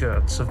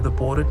outskirts of the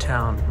border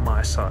town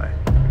Mai Sai.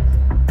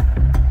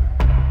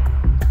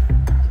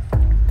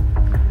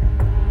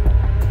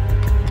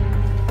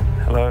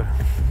 Hello,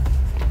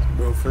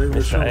 Bro,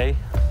 favorite show. Mr. A.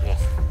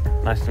 Yes.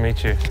 Nice to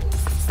meet you.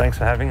 Thanks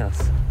for having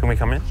us. Can we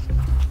come in?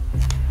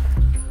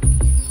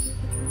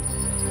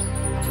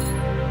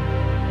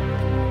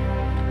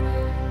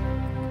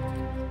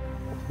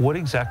 What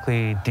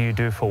exactly do you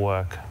do for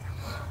work?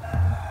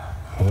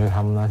 ผมจะท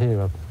ำหน้าที่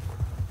แบบ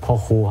พ่อ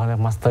ครูเขาเรีย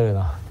กมาสเตอร์เ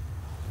นาะ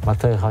มาส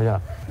เตอร์เขาจะ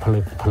ผลึ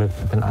ก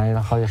เป็นไอซ์แ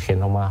ล้วเขาจะเข็น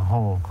ออกมา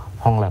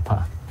ห้องแลบฮ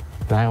ะ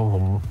แล้วให้ผ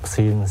ม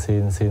ซี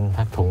นแ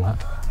พ็คถุงฮะ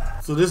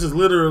So this is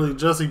literally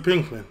Jesse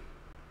Pinkman,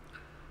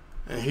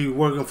 and he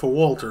working for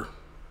Walter.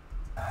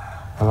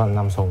 แล้วก็น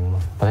ำส่ง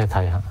ประเทศไท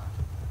ยฮะ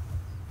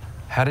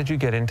How did you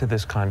get into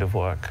this kind of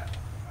work?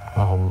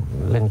 ผม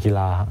เล่นกีฬ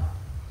าฮะ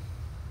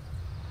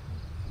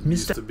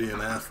Used to be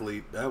an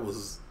athlete.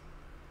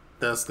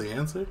 That's the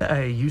answer?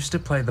 A used to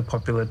play the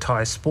popular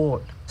Thai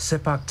sport,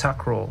 sepak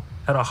takraw,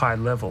 at a high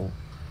level,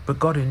 but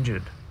got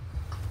injured.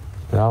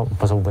 แล้ว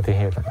ประสบอุบัติเ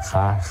หตุ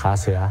ขา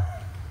เสีย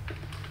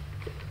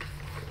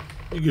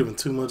You're giving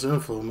too much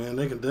info, man.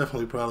 They can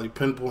definitely probably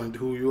pinpoint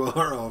who you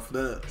are off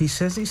that. He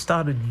says he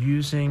started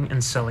using and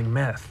selling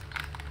meth.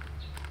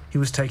 He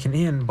was taken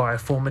in by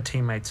a former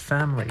teammate's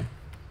family,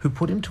 who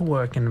put him to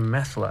work in a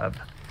meth lab.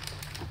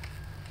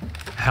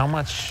 How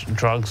much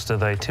drugs do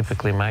they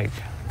typically make?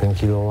 เป็น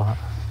กิโลฮะ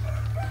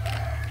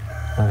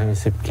บางที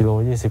10 กิโล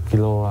 20 กิ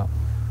โล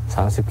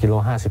 30 กิโล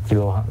 50 กิโ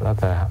ลฮะแล้ว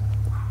แต่ฮะ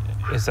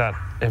Is that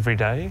every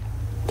day?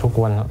 ทุก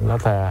วันแล้ว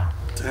แต่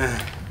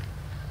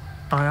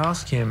I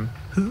ask him,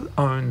 who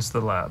owns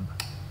the lab?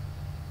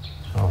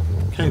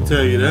 Can't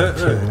tell you that.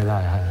 ชื่อไม่ได้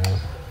ฮะ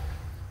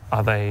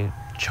Are they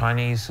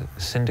Chinese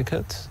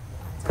syndicates?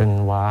 เป็น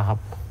ว้าครับ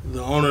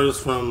The owner is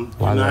from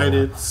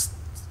United...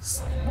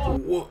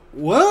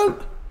 What?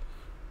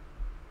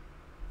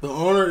 The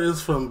owner is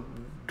from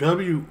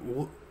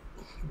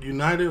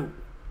United...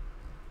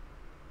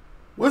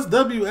 What's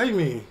WA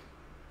mean?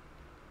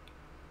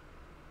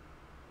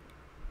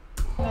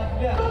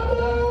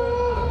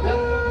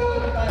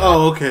 Oh,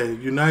 okay.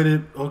 United...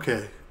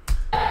 Okay.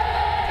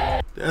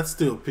 That's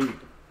still peak.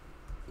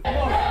 The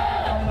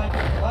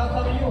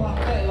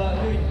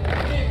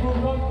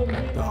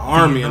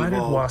army United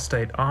involved. Wa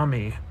State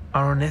Army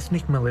are an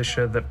ethnic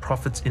militia that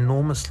profits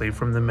enormously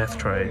from the meth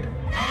trade.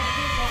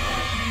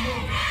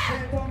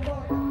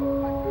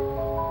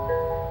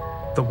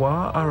 The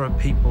Wa are a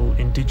people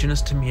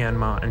indigenous to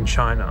Myanmar and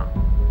China.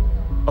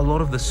 A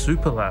lot of the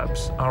super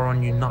labs are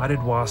on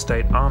United Wa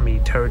State Army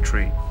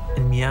territory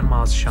in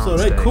Myanmar's Shan So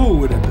State. they cool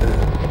with it then.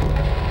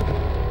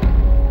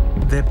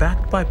 They're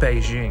backed by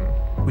Beijing,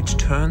 which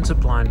turns a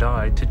blind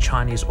eye to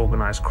Chinese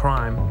organized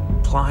crime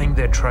plying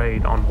their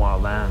trade on Wa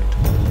land.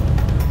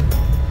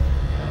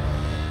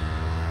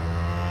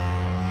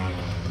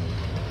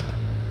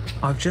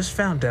 I've just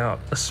found out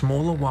a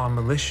smaller Wa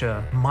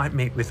militia might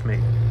meet with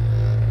me.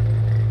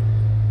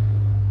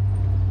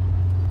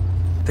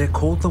 They're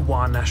called the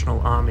Wa National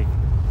Army.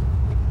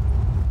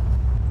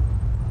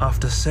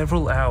 After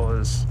several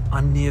hours,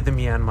 I'm near the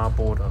Myanmar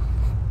border.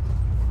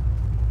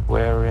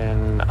 We're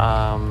in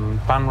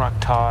Ban Rak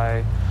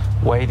Thai,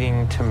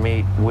 waiting to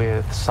meet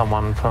with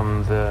someone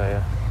from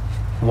the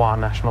Wa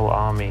National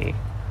Army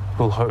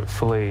who'll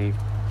hopefully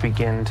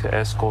begin to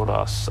escort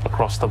us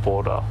across the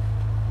border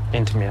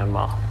into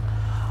Myanmar.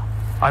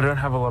 I don't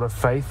have a lot of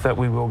faith that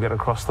we will get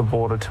across the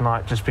border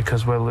tonight just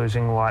because we're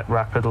losing light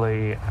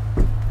rapidly.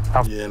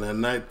 Yeah, and at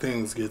night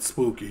things get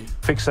spooky.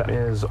 Fixer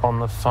is on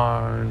the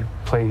phone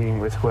pleading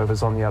with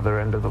whoever's on the other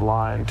end of the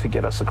line to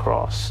get us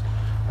across.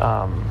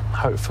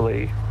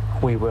 Hopefully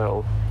we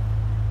will.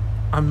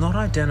 I'm not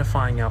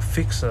identifying our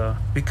fixer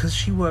because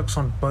she works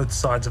on both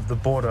sides of the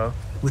border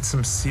with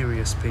some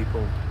serious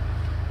people.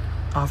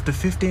 After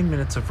 15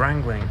 minutes of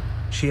wrangling,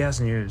 she has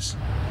news.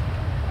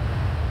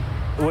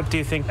 What do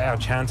you think our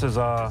chances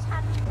are?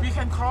 We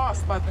can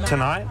cross, but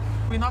tonight?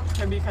 We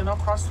cannot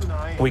cross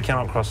tonight. We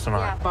cannot cross tonight.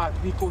 Yeah, but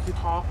we go to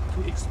talk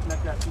to explain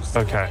that to see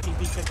Okay. if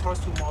we can cross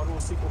tomorrow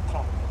 6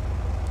 o'clock.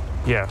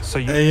 Yeah, so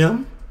you,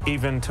 AM?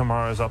 even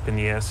tomorrow's up in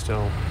the air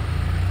still.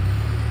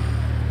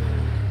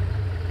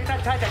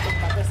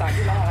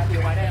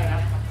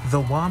 The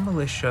Wa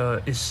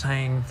militia is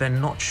saying they're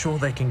not sure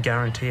they can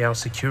guarantee our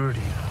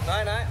security.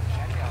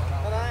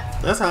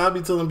 That's how I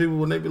be telling people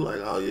when they be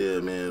like, oh yeah,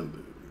 man.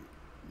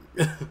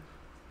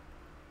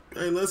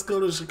 Hey, let's go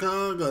to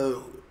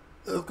Chicago.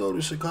 Let's go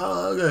to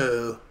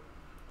Chicago.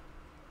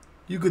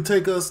 You could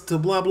take us to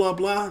blah, blah,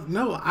 blah.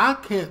 No, I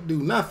can't do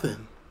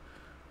nothing.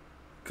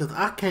 Because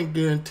I can't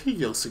guarantee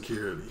your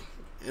security.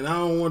 And I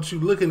don't want you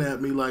looking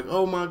at me like,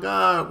 oh my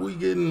God, we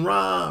getting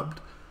robbed.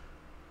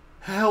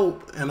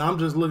 Help. And I'm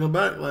just looking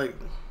back like,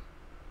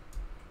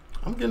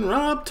 I'm getting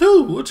robbed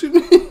too. What you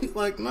mean?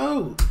 Like,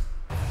 no.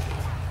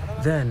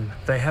 Then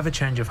they have a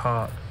change of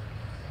heart.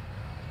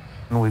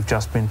 We've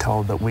just been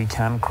told that we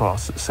can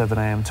cross at 7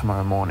 a.m.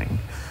 tomorrow morning.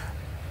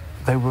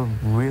 They were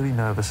really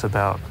nervous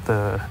about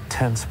the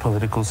tense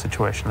political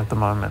situation at the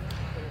moment.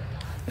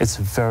 It's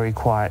a very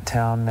quiet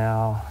town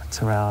now.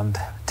 It's around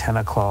 10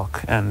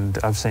 o'clock, and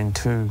I've seen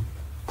 2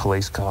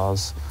 police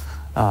cars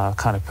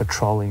kind of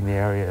patrolling the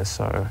area,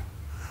 so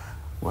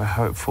we're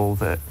hopeful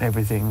that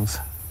everything's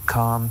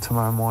calm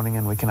tomorrow morning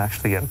and we can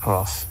actually get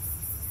across.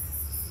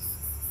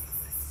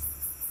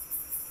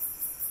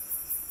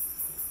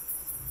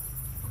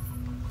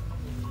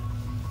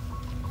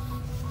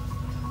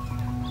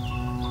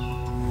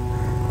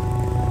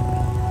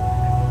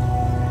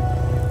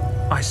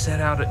 I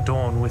set out at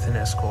dawn with an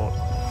escort.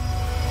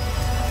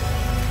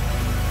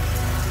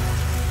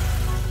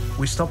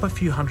 We stop a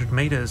few hundred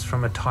meters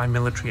from a Thai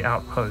military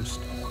outpost.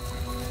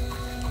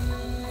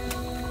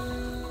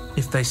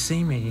 If they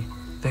see me,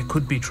 there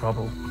could be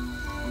trouble.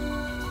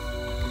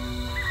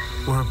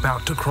 We're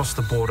about to cross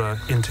the border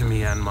into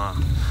Myanmar.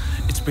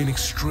 It's been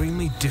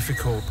extremely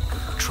difficult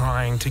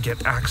trying to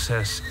get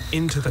access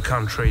into the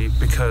country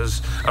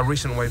because a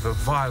recent wave of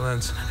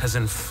violence has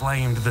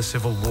inflamed the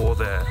civil war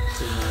there.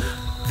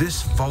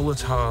 This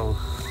volatile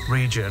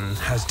region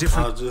has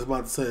different... I was just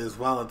about to say it's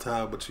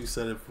volatile, but you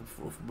said it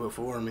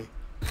before me.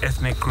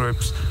 Ethnic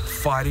groups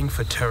fighting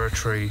for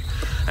territory,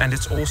 and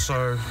it's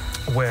also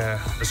where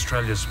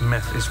Australia's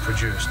meth is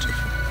produced.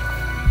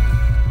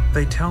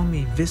 They tell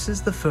me this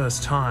is the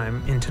first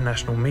time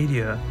international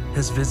media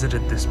has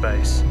visited this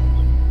base.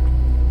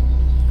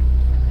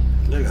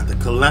 They got the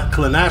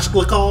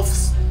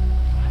Kalashnikovs,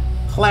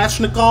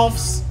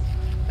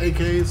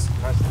 AKs.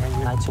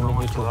 Nice to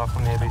meet you too.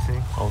 From the ABC.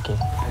 Okay.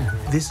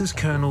 This is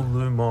Colonel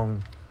Lu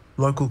Mong,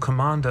 local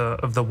commander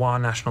of the Wa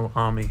National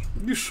Army.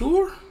 You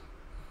sure?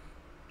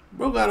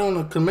 Bro got on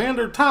a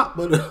commander top,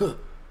 but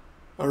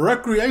a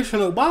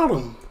recreational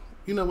bottom.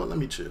 You know what? Let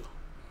me chill.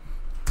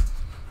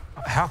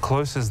 How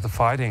close is the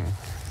fighting?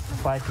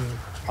 Fighting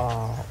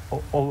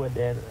over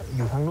there อ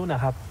ยู่ทางนู้นน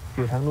ะครับอ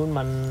ยู่ทางนู้น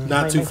มัน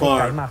Not too ไม่ค่อย far.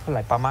 ไกลมากเท่าไห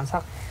ร่ประมาณสั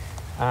ก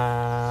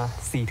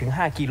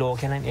4-5 กิโลแ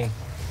ค่นั้นเอง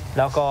แ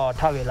ล้วก็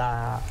ถ้าเว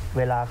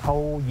ลาเขา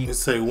ยิง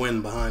Let's say wind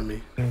behind me.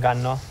 กัน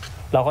เนาะ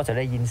เราก็จะไ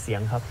ด้ยินเสีย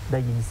งครับได้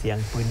ยินเสียง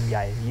ปืนให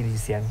ญ่ยิน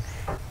เสียง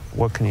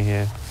What can you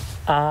hear?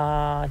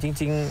 จ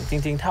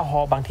ริงถ้า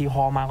บางทีฮ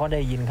อมาก็ไ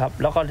ด้ยินครับ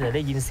แล้วก็จะไ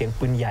ด้ยินเสียง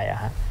ปืนใหญ่อ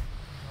ะฮะ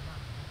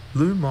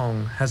Lu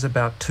Mong has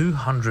about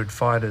 200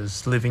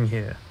 fighters living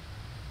here.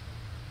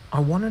 I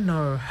want to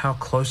know how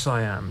close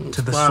I am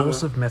to the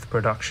source of meth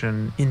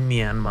production in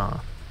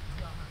Myanmar.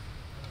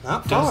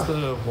 Does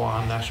the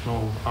Wa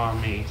National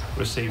Army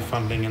receive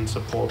funding and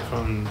support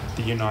from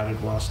the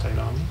United Wa State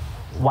Army?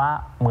 ว่า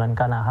เหมือน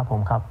กันนะครับผ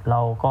มครับเร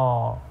า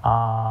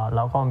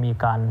ก็มี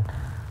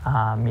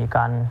ก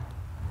าร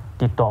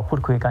ติดต่อพูด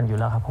คุยกันอยู่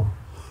แล้วครับผม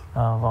แ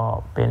ล้วก็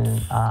เป็น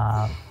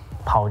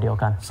เผ่าเดียว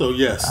กัน So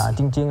yes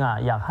จริง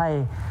ๆอยากให้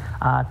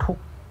ทุก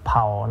เ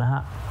ผ่านะฮ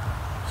ะ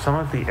Some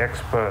of the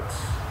experts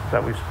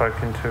that we've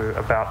spoken to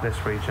about this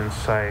region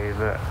say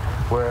that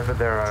wherever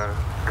there are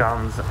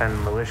guns and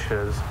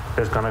militias,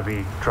 there's going to be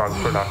drug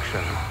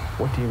production.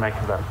 What do you make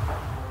of that?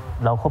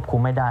 เราควบคุ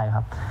มไม่ได้ค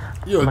รับ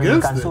มันมี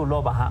การสู้ร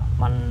บฮะ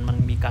มัน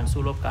มีการ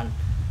สู้รบกัน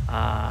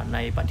ใน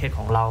ประเทศข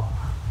องเรา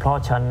เพราะ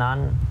ฉะนั้น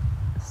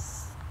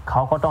เข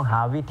าก็ต้องหา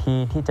วิธี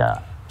ที่จะ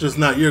Just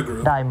not your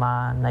group. ได้มา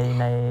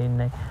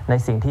ใน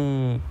สิ่งที่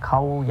เข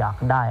าอยาก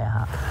ได้ฮ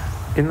ะ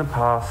In the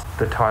past,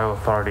 the Thai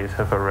authorities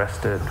have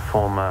arrested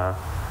former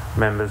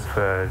members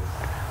for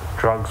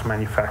drugs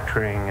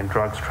manufacturing and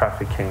drugs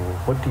trafficking.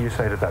 What do you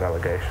say to that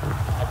allegation?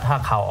 ถ้า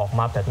ข่าวออก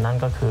มาแบบนั้น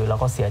ก็คือเรา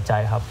ก็เสียใจ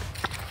ครับ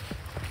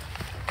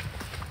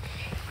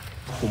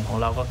กลุ่มของ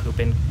เราก็คือเ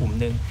ป็นกลุ่ม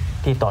หนึ่ง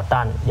ที่ต่อต้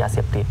านยาเส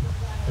พติด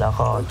แล้ว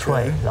ก็ช่ว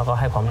ยแล้วก็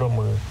ให้ความร่วม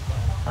มือ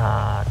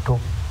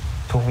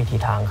ทุกวิธี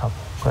ทางครับ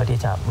เพื่อที่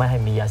จะไม่ให้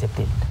มียาเสพ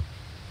ติด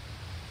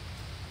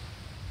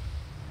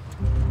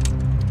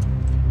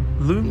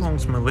Lu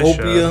Mong's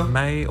militia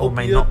may or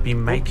may not be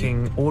making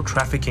or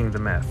trafficking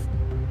the meth,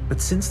 but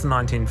since the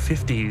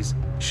 1950s,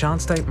 Shan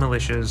State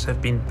militias have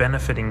been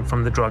benefiting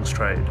from the drugs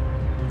trade.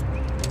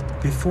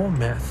 Before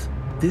meth,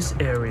 this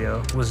area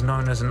was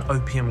known as an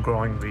opium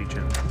growing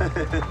region.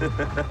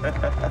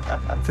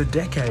 For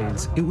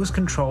decades, it was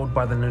controlled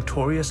by the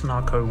notorious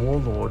narco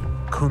warlord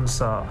Kun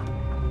Sa.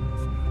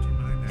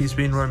 He's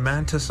been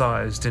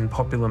romanticized in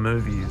popular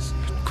movies.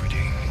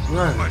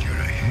 Right. While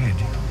you're ahead,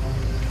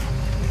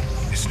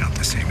 it's not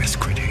the same as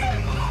quitting.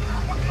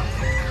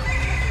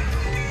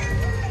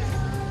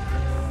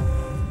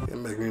 It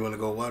make me want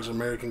to go watch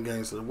American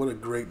Gangster. What a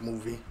great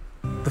movie.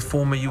 The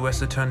former US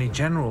Attorney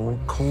General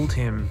called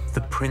him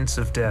the Prince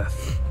of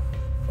Death.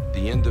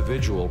 The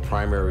individual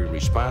primarily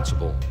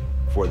responsible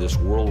for this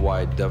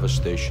worldwide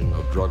devastation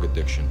of drug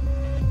addiction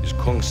is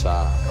Kung Sa.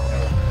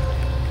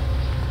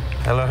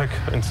 Hello,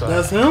 Kun Sa.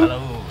 That's him?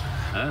 Hello.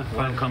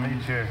 Welcome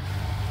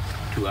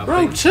to our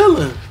Bro,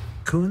 chillin'.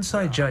 Kun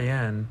Sai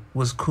Jayan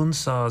was Kun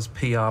Sa's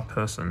PR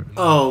person.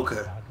 Oh,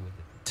 okay.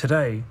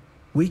 Today,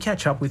 we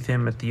catch up with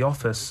him at the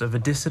office of a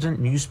dissident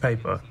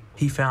newspaper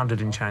he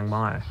founded in Chiang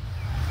Mai.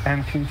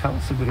 And can you tell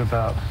us a bit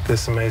about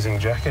this amazing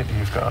jacket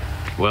you've got?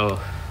 Well,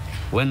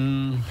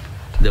 when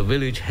the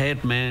village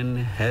headman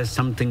has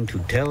something to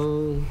tell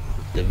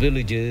the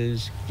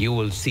villagers, you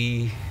will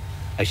see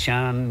a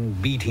Shan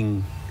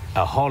beating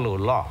a hollow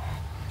log.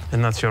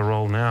 And that's your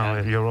role now.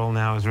 Your role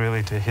now is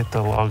really to hit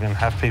the log and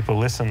have people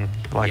listen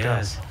like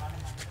us.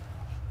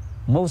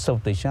 Most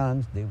of the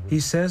Shans, He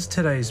says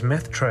today's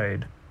meth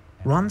trade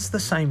runs the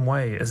same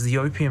way as the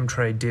opium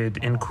trade did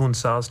in Kun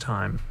Sa's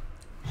time.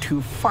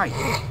 To fight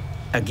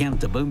against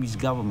the Burmese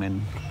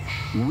government,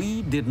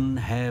 we didn't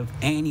have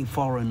any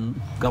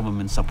foreign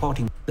government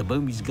supporting the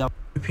Burmese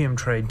government. Opium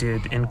trade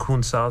did in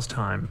Kun Sa's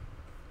time.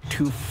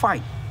 To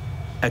fight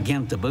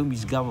against the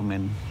Burmese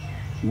government,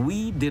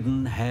 we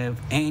didn't have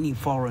any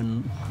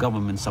foreign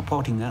government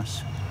supporting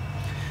us.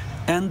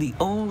 And the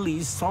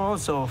only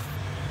source of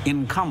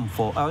income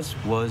for us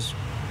was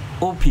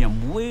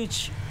opium,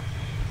 which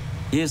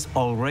is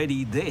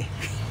already there.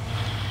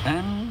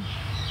 And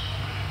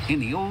in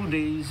the old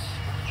days,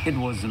 it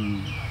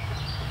wasn't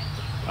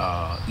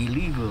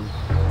illegal.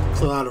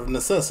 So out of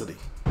necessity.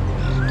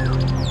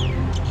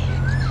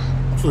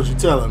 That's what you're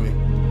telling me.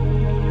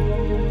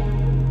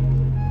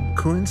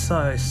 Kun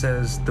Sai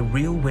says the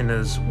real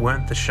winners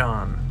weren't the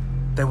Shan.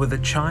 They were the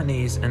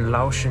Chinese and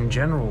Laotian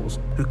generals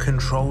who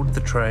controlled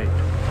the trade.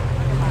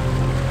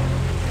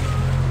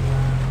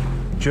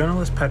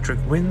 Journalist Patrick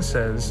Wynn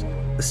says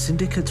the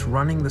syndicates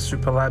running the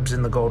superlabs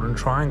in the Golden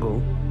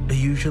Triangle are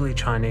usually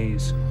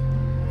Chinese.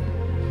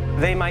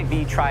 They might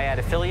be triad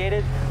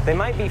affiliated, they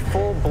might be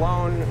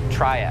full-blown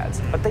triads,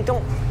 but they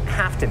don't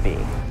have to be.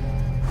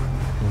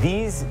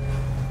 These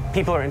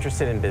people are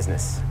interested in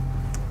business,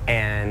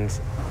 and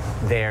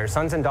their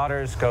sons and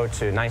daughters go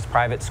to nice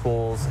private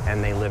schools,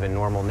 and they live in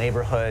normal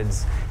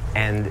neighborhoods,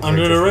 and they're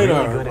just really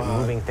good at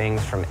moving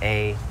things from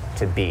A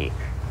to B.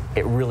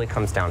 It really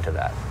comes down to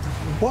that.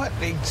 What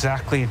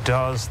exactly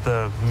does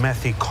the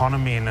meth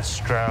economy in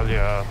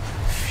Australia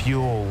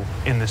fuel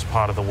in this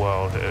part of the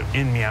world,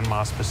 in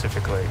Myanmar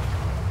specifically?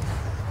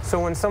 So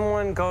when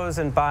someone goes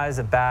and buys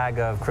a bag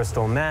of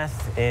crystal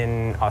meth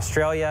in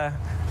Australia,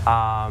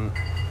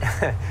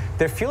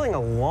 they're fueling a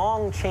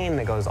long chain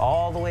that goes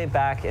all the way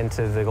back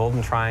into the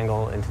Golden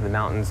Triangle, into the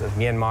mountains of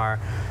Myanmar.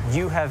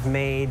 You have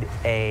made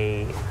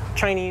a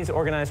Chinese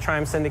organized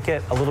crime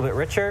syndicate a little bit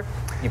richer.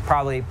 You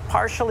probably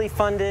partially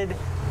funded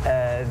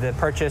the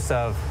purchase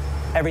of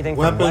everything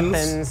from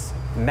weapons,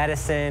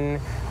 medicine,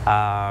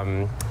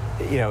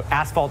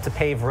 asphalt to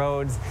pave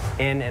roads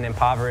in an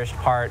impoverished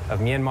part of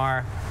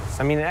Myanmar.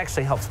 So, I mean, it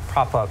actually helps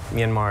prop up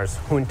Myanmar's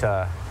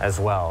junta as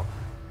well.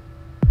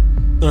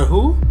 The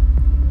who?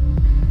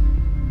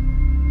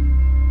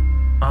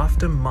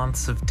 After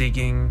months of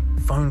digging,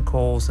 phone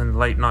calls, and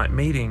late-night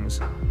meetings,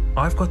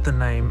 I've got the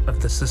name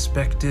of the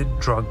suspected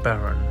drug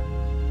baron.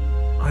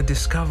 I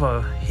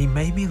discover he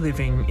may be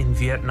living in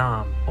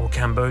Vietnam or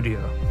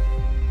Cambodia.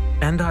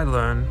 And I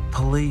learn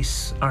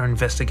police are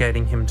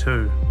investigating him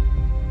too.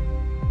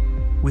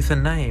 With a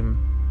name,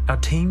 our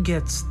team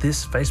gets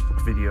this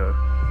Facebook video.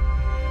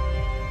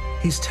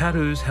 His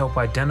tattoos help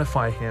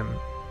identify him.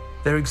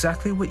 They're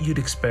exactly what you'd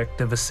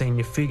expect of a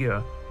senior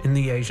figure in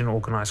the Asian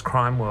organised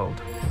crime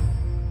world.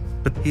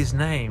 But his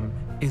name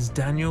is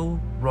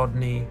Daniel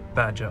Rodney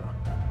Badger.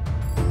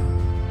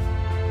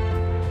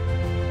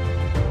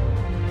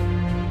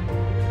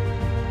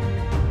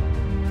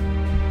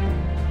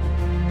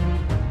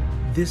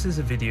 This is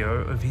a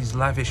video of his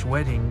lavish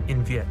wedding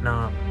in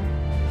Vietnam.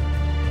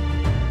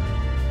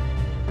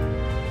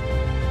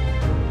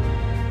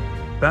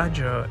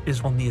 Badger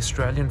is on the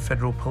Australian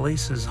Federal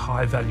Police's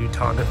high-value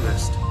target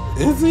list.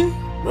 Is he?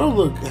 Bro,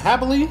 look,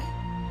 happily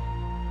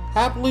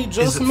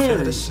just married. Is it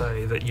fair to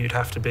say that you'd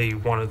have to be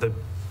one of the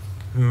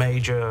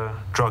major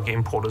drug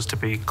importers to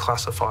be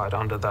classified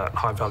under that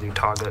high-value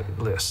target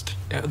list?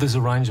 Yeah, there's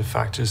a range of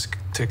factors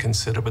to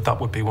consider, but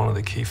that would be one of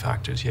the key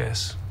factors,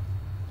 yes.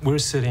 We're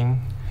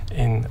sitting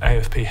in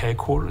AFP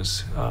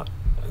headquarters.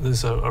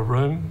 There's a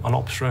room, an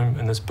ops room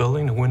in this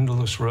building, a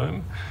windowless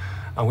room,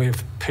 and we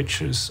have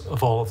pictures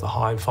of all of the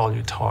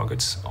high-value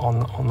targets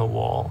on the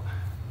wall,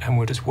 and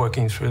we're just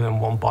working through them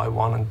one by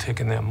one and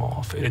ticking them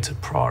off. It's a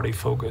priority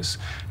focus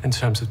in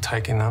terms of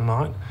taking them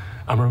out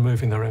and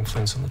removing their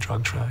influence on the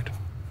drug trade.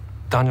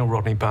 Daniel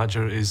Rodney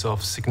Badger is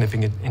of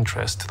significant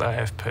interest to the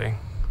AFP.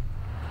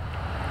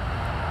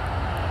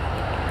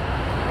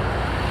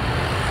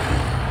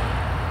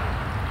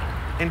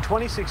 In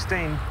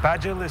 2016,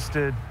 Badger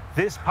listed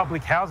this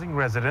public housing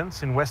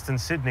residence in Western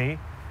Sydney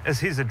as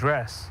his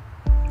address.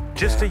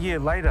 Just a year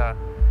later,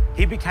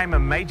 he became a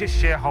major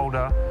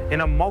shareholder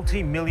in a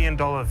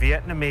multi-million-dollar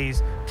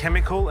Vietnamese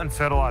chemical and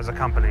fertilizer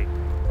company.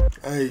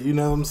 Hey, you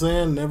know what I'm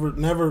saying?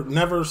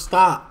 Never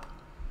stop.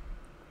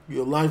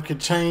 Your life could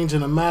change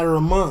in a matter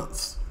of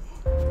months.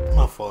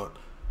 My fault.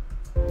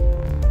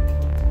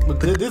 But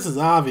this is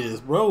obvious.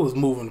 Bro is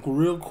moving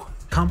real quick.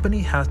 Company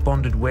has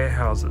bonded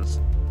warehouses,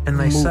 and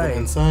they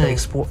say they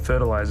export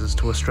fertilizers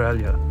to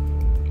Australia.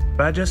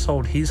 Badger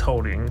sold his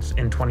holdings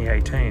in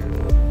 2018.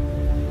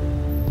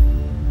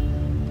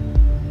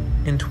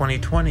 In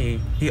 2020,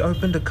 he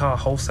opened a car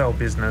wholesale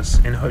business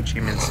in Ho Chi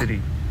Minh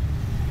City.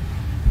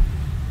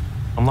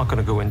 I'm not going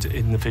to go into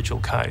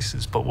individual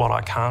cases, but what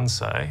I can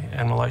say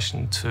in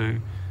relation to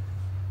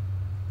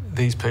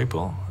these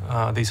people,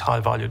 these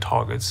high-value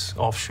targets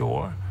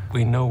offshore,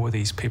 we know where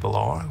these people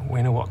are,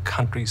 we know what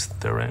countries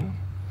they're in,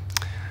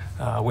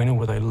 we know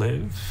where they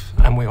live,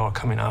 and we are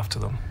coming after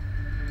them.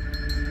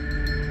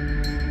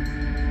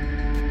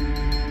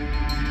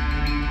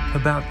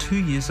 About 2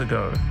 years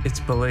ago, it's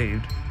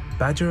believed,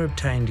 Badger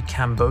obtained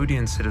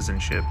Cambodian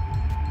citizenship.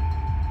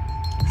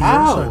 He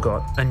also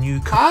got a new...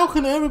 How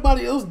can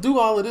everybody else do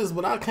all of this,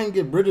 but I can't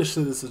get British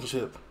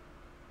citizenship?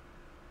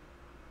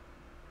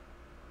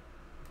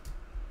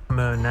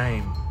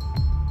 Name,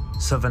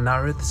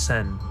 Savanarith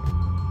Sen.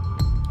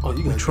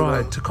 We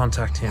tried to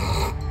contact him.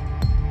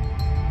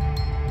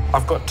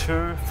 I've got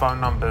 2 phone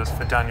numbers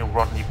for Daniel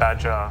Rodney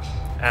Badger,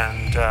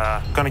 and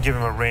going to give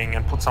him a ring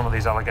and put some of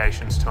these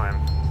allegations to him.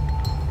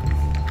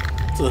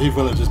 So he's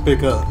gonna just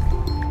pick up.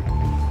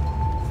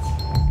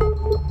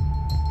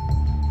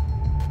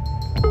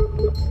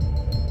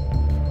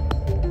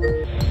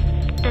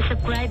 The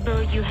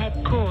subscriber you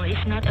have called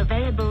is not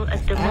available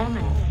at the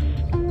moment.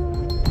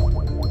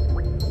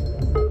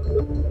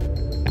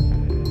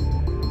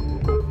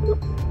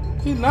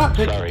 He's not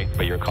picking. Sorry,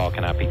 but your call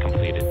cannot be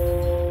completed.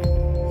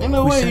 Ain't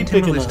no We way sent he him a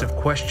picking list up. of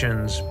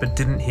questions, but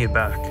didn't hear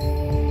back.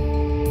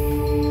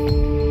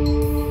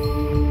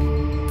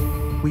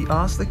 We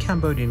asked the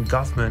Cambodian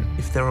government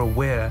if they're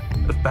aware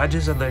of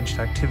Badger's alleged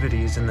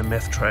activities in the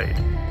meth trade,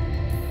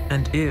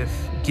 and if,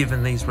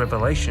 given these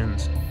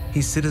revelations,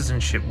 his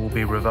citizenship will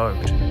be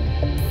revoked.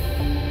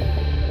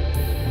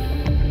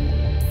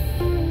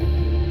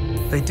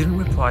 They didn't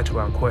reply to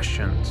our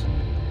questions.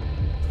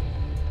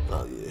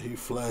 Oh yeah, he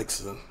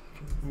flexing.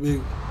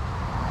 Big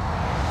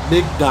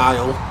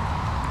dial.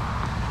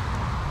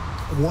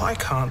 Why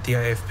can't the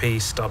AFP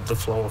stop the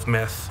flow of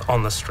meth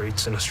on the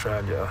streets in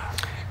Australia?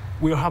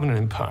 We're having an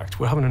impact.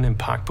 We're having an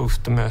impact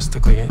both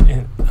domestically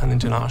and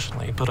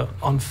internationally. But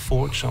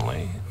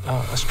unfortunately,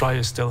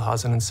 Australia still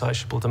has an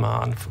insatiable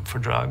demand for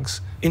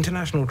drugs.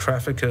 International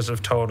traffickers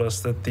have told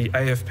us that the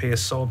AFP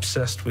is so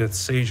obsessed with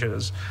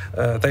seizures,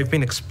 they've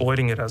been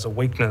exploiting it as a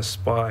weakness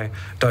by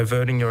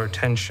diverting your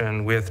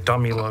attention with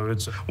dummy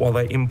loads while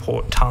they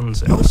import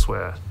tons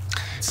elsewhere.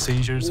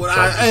 Seizures. Well,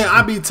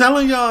 I be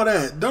telling y'all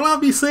that. Don't I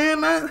be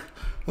saying that?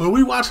 When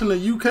we watching the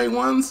UK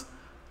ones,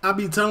 I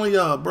be telling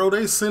y'all, bro,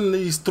 they send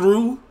these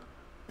through,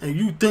 and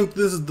you think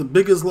this is the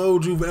biggest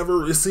load you've ever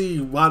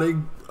received while they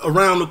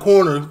around the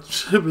corner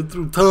shipping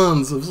through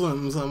tons of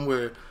something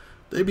somewhere.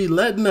 They be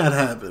letting that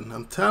happen.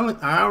 I'm telling,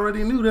 I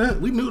already knew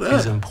that. We knew that.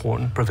 It's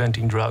important,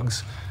 preventing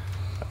drugs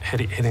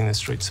hitting the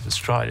streets of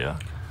Australia.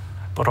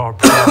 But our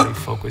priority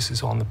focus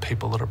is on the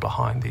people that are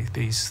behind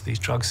these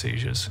drug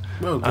seizures.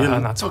 Well,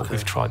 and that's what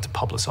we've tried to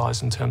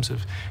publicise in terms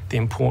of the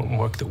important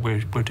work that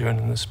we're doing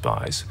in this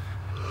space.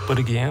 But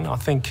again, I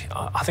think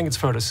it's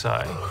fair to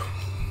say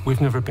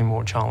we've never been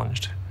more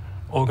challenged.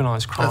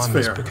 Organised crime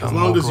has become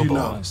more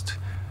globalised.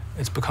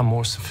 It's become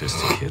more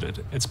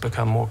sophisticated. It's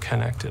become more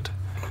connected.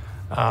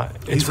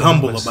 He's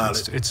humble about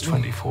it. It's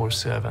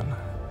 24/7.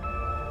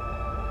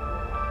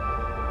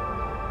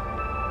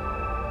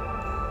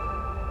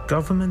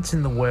 Governments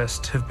in the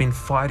West have been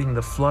fighting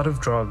the flood of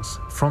drugs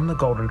from the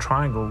Golden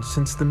Triangle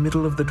since the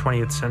middle of the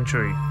 20th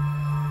century.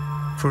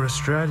 For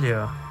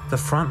Australia, the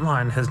front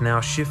line has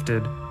now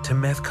shifted to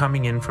meth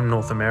coming in from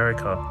North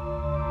America.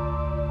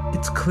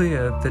 It's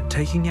clear that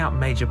taking out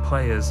major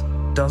players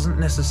doesn't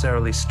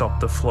necessarily stop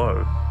the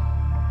flow.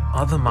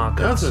 Other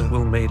markets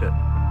will meet it.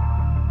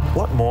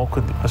 What more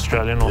could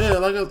Australian Yeah,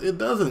 like it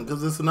doesn't,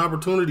 because it's an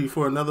opportunity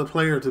for another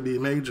player to be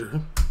major.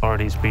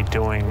 authorities be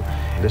doing?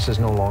 This is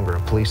no longer a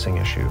policing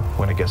issue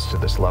when it gets to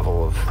this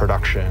level of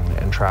production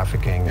and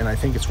trafficking. And I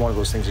think it's one of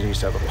those things that needs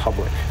to have a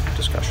public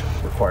discussion.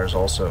 It requires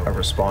also a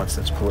response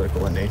that's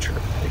political in nature.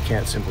 It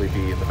can't simply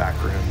be in the back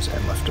rooms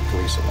and left to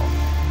police alone.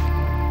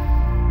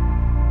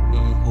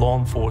 Law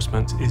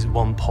enforcement is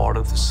one part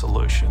of the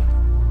solution.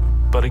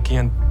 But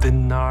again, the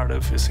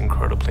narrative is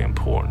incredibly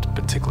important,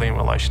 particularly in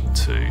relation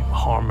to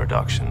harm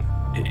reduction.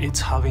 It's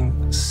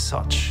having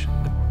such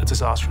a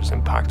disastrous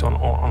impact on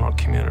our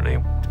community.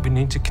 We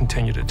need to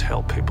continue to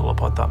tell people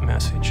about that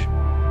message.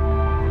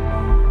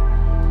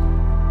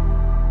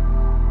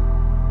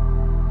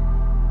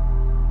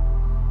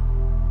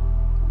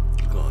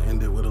 I'm gonna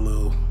end it with a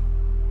little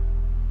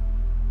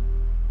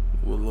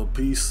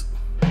piece.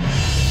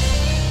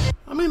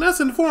 I mean, that's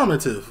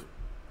informative.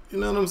 You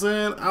know what I'm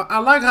saying? I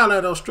like how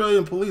that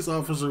Australian police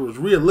officer was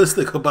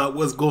realistic about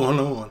what's going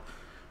on.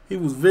 He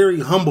was very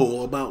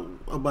humble about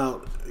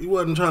he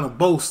wasn't trying to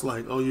boast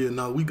like, oh yeah,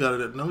 no, we got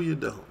it. No, you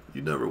don't.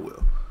 You never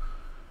will.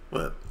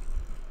 But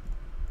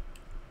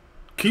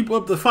keep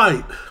up the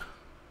fight.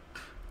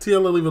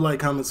 TL, leave a like,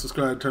 comment,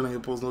 subscribe, turn on your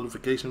post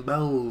notification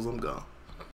bells. I'm gone.